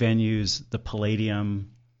venues, the Palladium.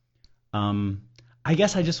 I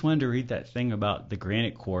guess I just wanted to read that thing about the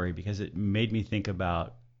granite quarry because it made me think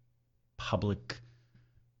about public,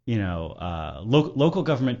 local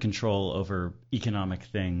government control over economic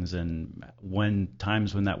things, and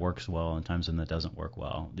times when that works well and times when that doesn't work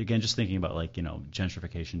well. Again, just thinking about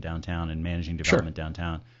gentrification downtown and managing development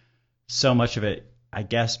downtown. So much of it, I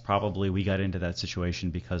guess, probably we got into that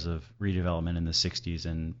situation because of redevelopment in the 60s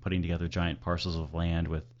and putting together giant parcels of land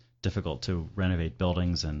with difficult to renovate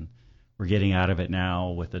buildings, and we're getting out of it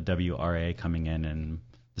now with the WRA coming in and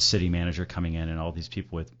the city manager coming in and all these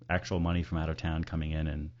people with actual money from out of town coming in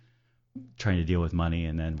and trying to deal with money.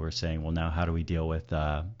 And then we're saying, well, now how do we deal with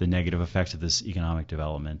the negative effects of this economic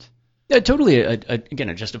development? Yeah, totally. Again,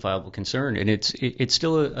 a justifiable concern, and it's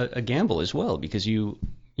still a gamble as well, because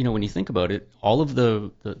when you think about it, all of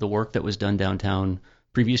the work that was done downtown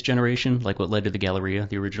previous generation, like what led to the Galleria,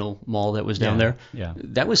 the original mall that was down there,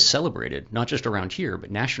 that was celebrated not just around here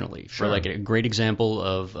but nationally. For like a great example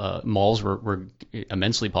of malls were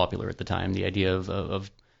immensely popular at the time. The idea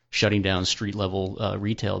of shutting down street level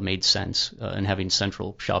retail made sense, and having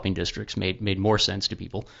central shopping districts made more sense to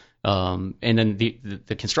people. And then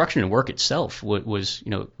the construction and work itself was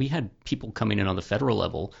we had people coming in on the federal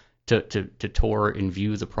level to tour and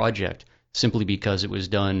view the project simply because it was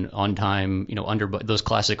done on time, under those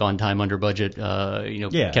classic on time, under budget,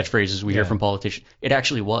 catchphrases we hear from politicians. It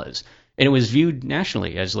actually was. And it was viewed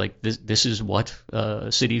nationally as like this is what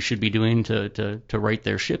cities should be doing to right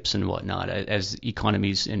their ships and whatnot as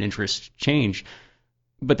economies and interests change.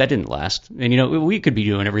 But that didnn't last. And, we could be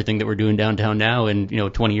doing everything that we're doing downtown now, and,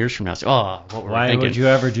 20 years from now, say, what were we thinking? Why would you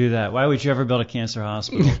ever do that? Why would you ever build a cancer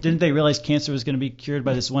hospital? Didn't they realize cancer was going to be cured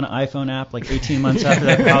by this one iPhone app like 18 months after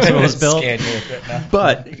that hospital was built?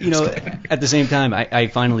 But, at the same time, I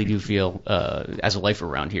finally do feel, as a lifer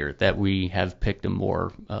around here, that we have picked a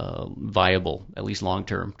more viable, at least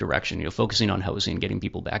long-term direction, focusing on housing, getting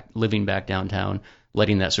people back, living back downtown,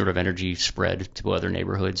 letting that sort of energy spread to other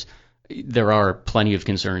neighborhoods. There are plenty of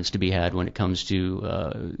concerns to be had when it comes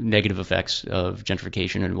to negative effects of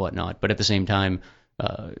gentrification and whatnot. But at the same time,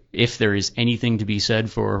 if there is anything to be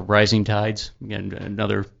said for rising tides, again,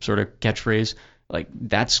 another sort of catchphrase, like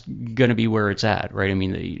that's going to be where it's at, right? I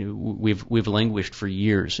mean, we've languished for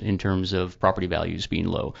years in terms of property values being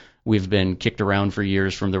low. We've been kicked around for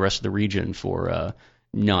years from the rest of the region for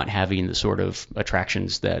not having the sort of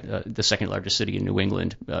attractions that the second largest city in New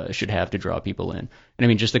England should have to draw people in. And I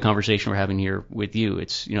mean, just the conversation we're having here with you,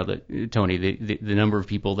 it's, Tony, the number of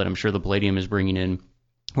people that I'm sure the Palladium is bringing in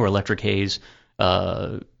or Electric Haze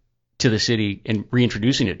to the city and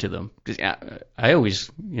reintroducing it to them. I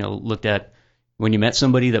always, looked at when you met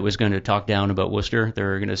somebody that was going to talk down about Worcester,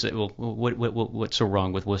 they're going to say, well, what's so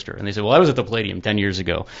wrong with Worcester? And they say, well, I was at the Palladium 10 years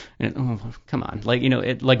ago. And come on, like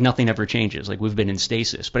nothing ever changes. Like we've been in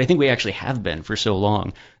stasis. But I think we actually have been for so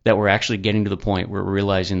long that we're actually getting to the point where we're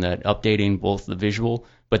realizing that updating both the visual,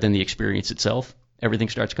 but then the experience itself, everything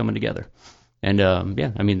starts coming together. And I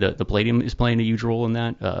mean, the Palladium is playing a huge role in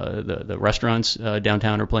that. The restaurants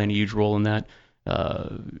downtown are playing a huge role in that.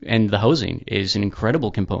 And the housing is an incredible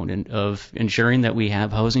component of ensuring that we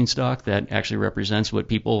have housing stock that actually represents what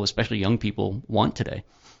people, especially young people, want today.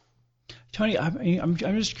 Tony, I'm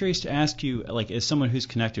just curious to ask you, like, as someone who's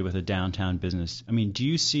connected with a downtown business, I mean, do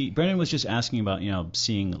you see? Brendan was just asking about,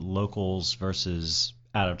 seeing locals versus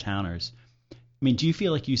out-of-towners. I mean, do you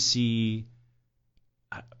feel like you see?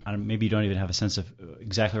 Maybe you don't even have a sense of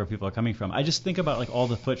exactly where people are coming from. I just think about like all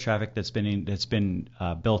the foot traffic that's been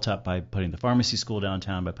built up by putting the pharmacy school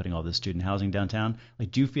downtown, by putting all the student housing downtown.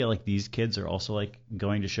 Like, do you feel like these kids are also like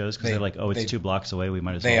going to shows because they're like, it's 2 blocks away, we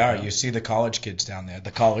might as well? They are. You see the college kids down there.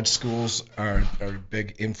 The college schools are a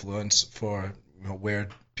big influence for where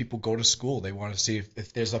people go to school. They want to see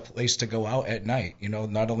if there's a place to go out at night.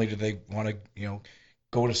 Not only do they want to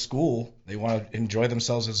go to school, they want to enjoy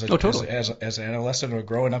themselves as an adolescent or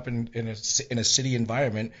growing up in a city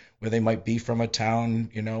environment where they might be from a town,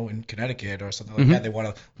 in Connecticut or something like that. They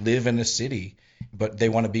want to live in a city, but they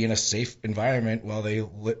want to be in a safe environment while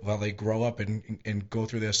they grow up and go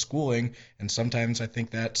through their schooling. And sometimes I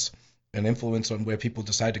think that's an influence on where people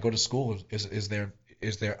decide to go to school is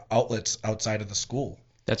their outlets outside of the school.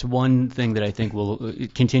 That's one thing that I think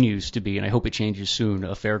it continues to be, and I hope it changes soon,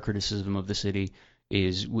 a fair criticism of the city.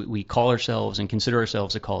 Is we call ourselves and consider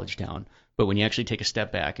ourselves a college town, but when you actually take a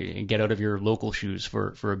step back and get out of your local shoes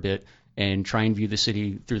for a bit and try and view the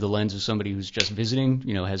city through the lens of somebody who's just visiting,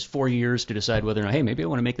 has 4 years to decide whether or not, hey, maybe I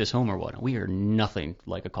want to make this home or what. We are nothing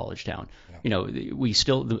like a college town. Yeah. We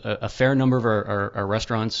still, a fair number of our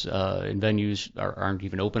restaurants and venues aren't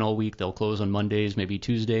even open all week. They'll close on Mondays, maybe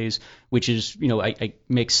Tuesdays, which is, I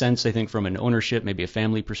makes sense, I think, from an ownership, maybe a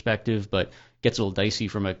family perspective, but gets a little dicey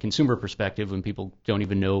from a consumer perspective when people don't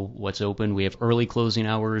even know what's open. We have early closing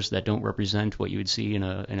hours that don't represent what you would see in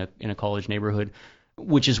a college neighborhood,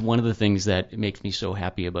 which is one of the things that makes me so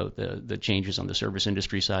happy about the changes on the service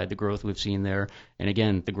industry side, the growth we've seen there, and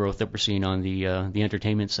again, the growth that we're seeing on the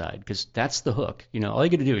entertainment side, because that's the hook. All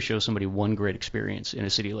you got to do is show somebody one great experience in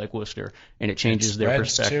a city like Worcester, and it changes their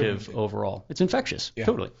perspective overall. It's infectious,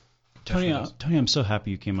 totally. Tony, I'm so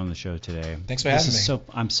happy you came on the show today. Thanks for having me.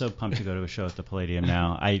 I'm so pumped to go to a show at the Palladium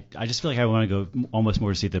now. I just feel like I want to go almost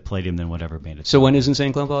more to see the Palladium than whatever band it's. So when is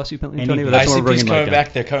Insane Clown Posse, Tony? ICP's coming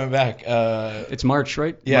back. They're coming back. It's March,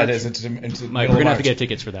 right? Yeah, March. it is. It's we're going to have to get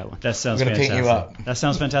tickets for that one. That sounds fantastic. We're going to paint you up. That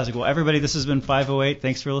sounds fantastic. Well, everybody, this has been 508.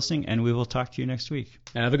 Thanks for listening, and we will talk to you next week.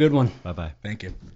 Have a good one. Bye-bye. Thank you.